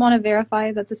I did want to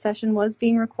verify that the session was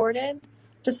being recorded,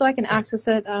 just so I can access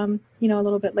it, a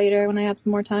little bit later when I have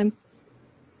some more time.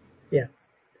 Yeah.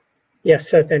 Yes,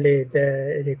 certainly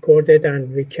recorded,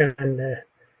 and we can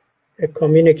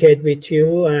communicate with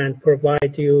you and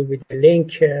provide you with a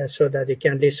link so that you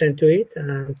can listen to it.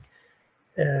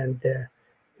 And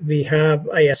we have,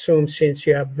 I assume, since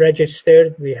you have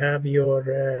registered, we have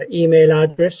your email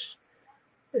address.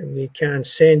 We can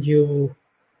send you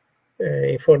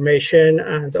information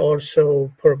and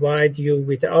also provide you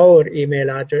with our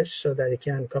email address so that you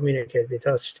can communicate with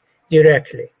us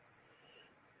directly.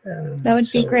 That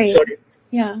would be great. Sorry.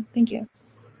 Yeah, thank you.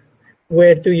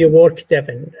 Where do you work,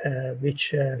 Devin?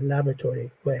 Which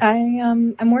laboratory? Where?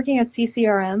 I'm working at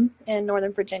CCRM in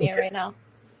Northern Virginia right now.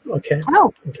 Okay.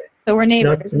 Oh. Okay. So we're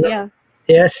neighbors. Yeah.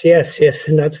 Yes.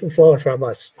 Not far from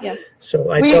us. Yes. So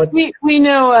we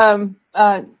know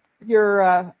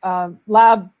your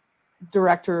lab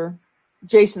director,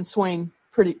 Jason Swain,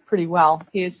 pretty well.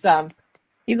 He's a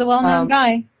well-known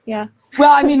guy. Yeah.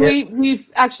 Well, I mean,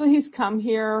 we've actually, he's come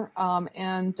here,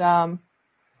 and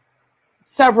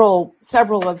several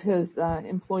of his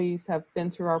employees have been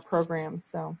through our program.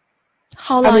 So,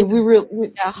 How long? I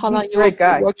mean, how long he's a you great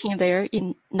guy. working there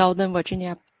in Northern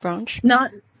Virginia branch?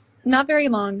 Not very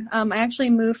long. I actually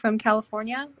moved from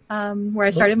California, where I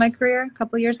started my career a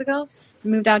couple years ago.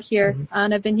 Moved out here,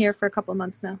 and I've been here for a couple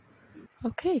months now.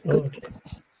 Okay, good. Okay.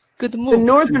 The Good move.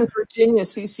 Northern Virginia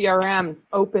CCRM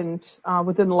opened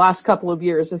within the last couple of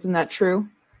years. Isn't that true?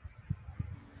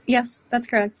 Yes, that's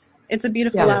correct. It's a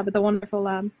beautiful lab. It's a wonderful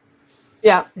lab.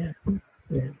 Yeah.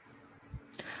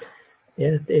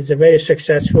 Yeah, it's a very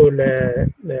successful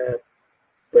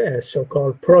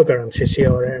so-called program,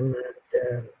 CCRM.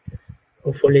 And,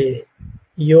 hopefully,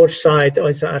 your side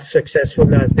is as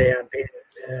successful as they have been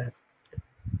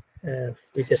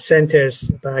with the centers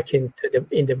back in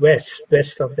the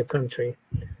west of the country.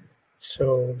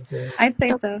 So I'd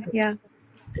say so. Yeah.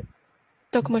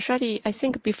 Dr. Moshadi, I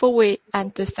think before we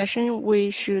end the session,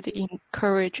 we should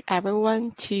encourage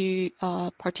everyone to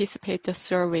participate in the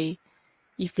survey.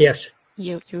 If yes.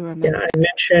 You remember. Yeah, I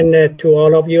mentioned to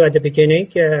all of you at the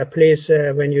beginning, please,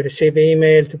 when you receive the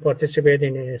email to participate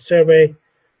in a survey,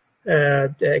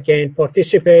 again,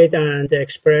 participate and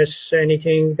express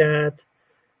anything that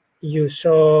you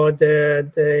saw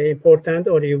the important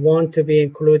or you want to be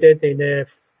included in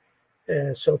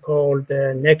the so-called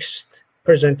next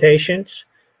presentations.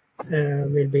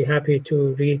 We'll be happy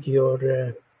to read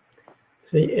your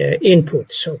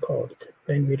input, so-called,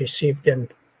 when we receive them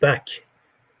back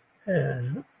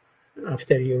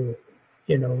after you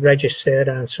register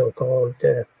and so-called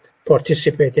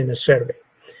participate in the survey.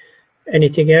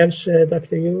 Anything else,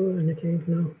 Dr. Yu? Anything?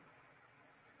 No?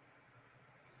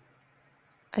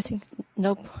 I think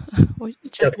nope. We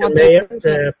just Dr.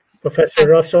 Mayer, Professor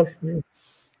Russell.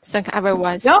 Thank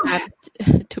everyone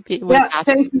to be with us.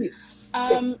 Thank you.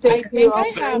 I think I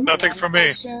have nothing for me.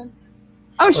 Question.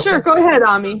 Oh, sure. Go ahead,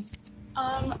 Ami.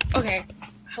 Okay.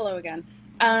 Hello again.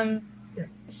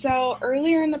 So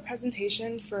earlier in the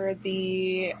presentation for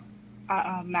the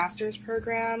master's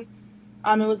program,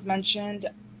 it was mentioned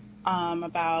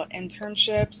about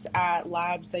internships at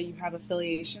labs that you have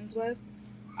affiliations with.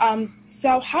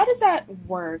 So how does that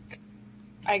work?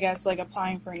 I guess like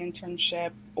applying for an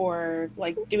internship, or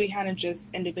like do we kind of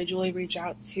just individually reach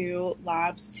out to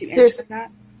labs to answer that?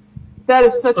 That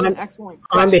is such an excellent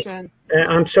question.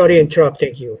 I'm sorry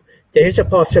interrupting you. There is a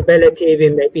possibility we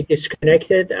may be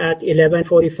disconnected at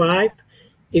 11:45.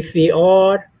 If we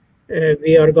are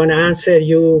going to answer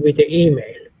you with the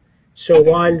email. So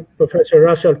while Professor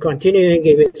Russell continuing,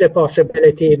 it is a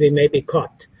possibility we may be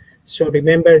cut. So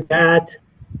remember that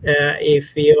if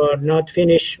we are not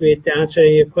finished with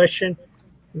answering your question,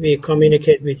 we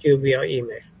communicate with you via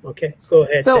email. Okay, go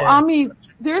ahead. So Ami,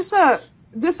 this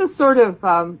is sort of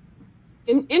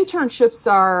internships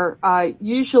are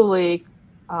usually.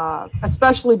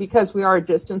 Especially because we are a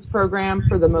distance program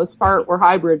for the most part. We're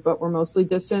hybrid, but we're mostly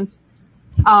distance.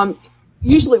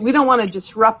 Usually we don't want to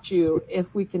disrupt you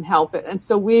if we can help it. And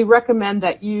so we recommend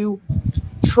that you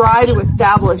try to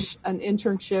establish an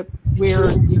internship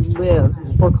where you live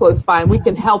or close by, and we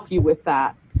can help you with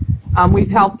that.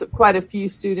 We've helped quite a few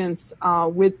students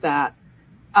with that.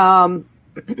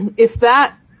 If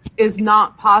that is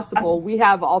not possible, we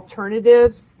have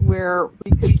alternatives where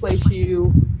we could place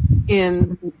you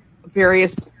in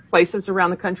various places around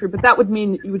the country, but that would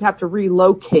mean you would have to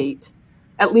relocate,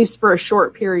 at least for a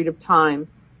short period of time.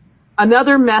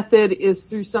 Another method is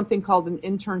through something called an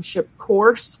internship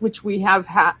course, which we have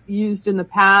used in the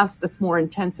past. That's more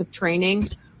intensive training,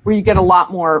 where you get a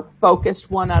lot more focused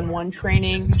one-on-one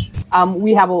training.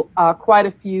 We have quite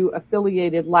a few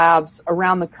affiliated labs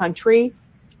around the country,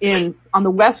 on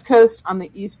the West Coast, on the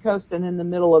East Coast, and in the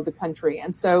middle of the country.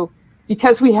 And so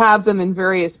because we have them in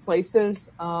various places,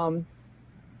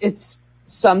 it's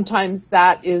sometimes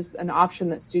that is an option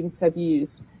that students have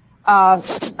used.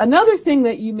 Another thing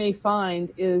that you may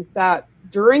find is that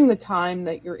during the time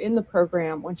that you're in the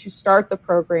program, once you start the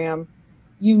program,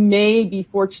 you may be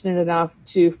fortunate enough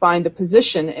to find a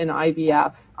position in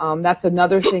IVF. That's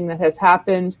another thing that has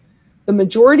happened. The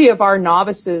majority of our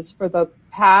novices for the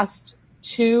past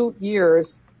 2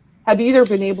 years have either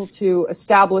been able to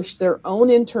establish their own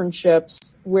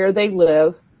internships where they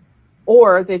live,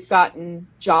 or they've gotten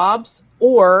jobs,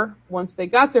 or once they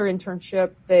got their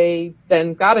internship, they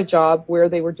then got a job where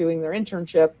they were doing their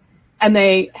internship, and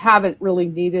they haven't really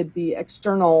needed the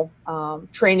external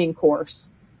training course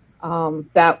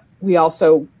that we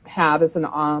also have as an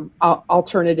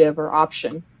alternative or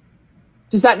option.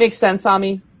 Does that make sense,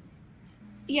 Ami?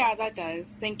 Yeah, that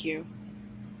does. Thank you.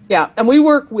 Yeah, and we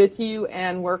work with you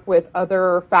and work with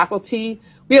other faculty.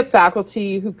 We have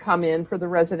faculty who come in for the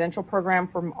residential program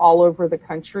from all over the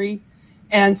country,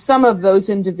 and some of those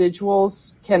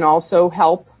individuals can also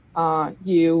help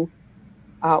you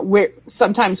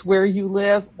sometimes where you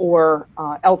live or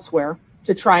elsewhere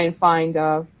to try and find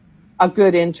a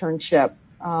good internship.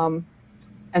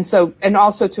 And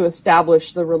also to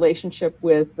establish the relationship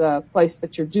with the place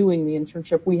that you're doing the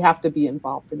internship, we have to be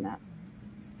involved in that.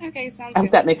 Okay, sounds I good.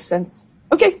 hope that makes sense.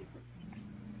 Okay.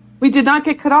 We did not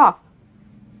get cut off.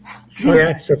 Oh,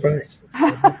 yeah, surprise.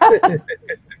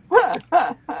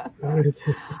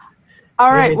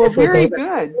 All right, well, very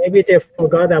good. Maybe they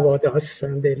forgot about us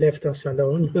and they left us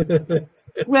alone.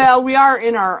 Well, we are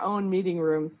in our own meeting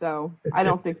room, so I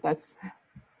don't think that's...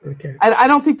 Okay. I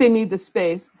don't think they need the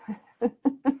space. All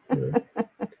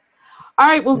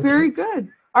right, well, very good.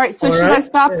 All right, so should I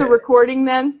stop the recording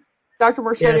then? Dr.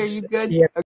 Marchetti, Yes. are you good? Yeah.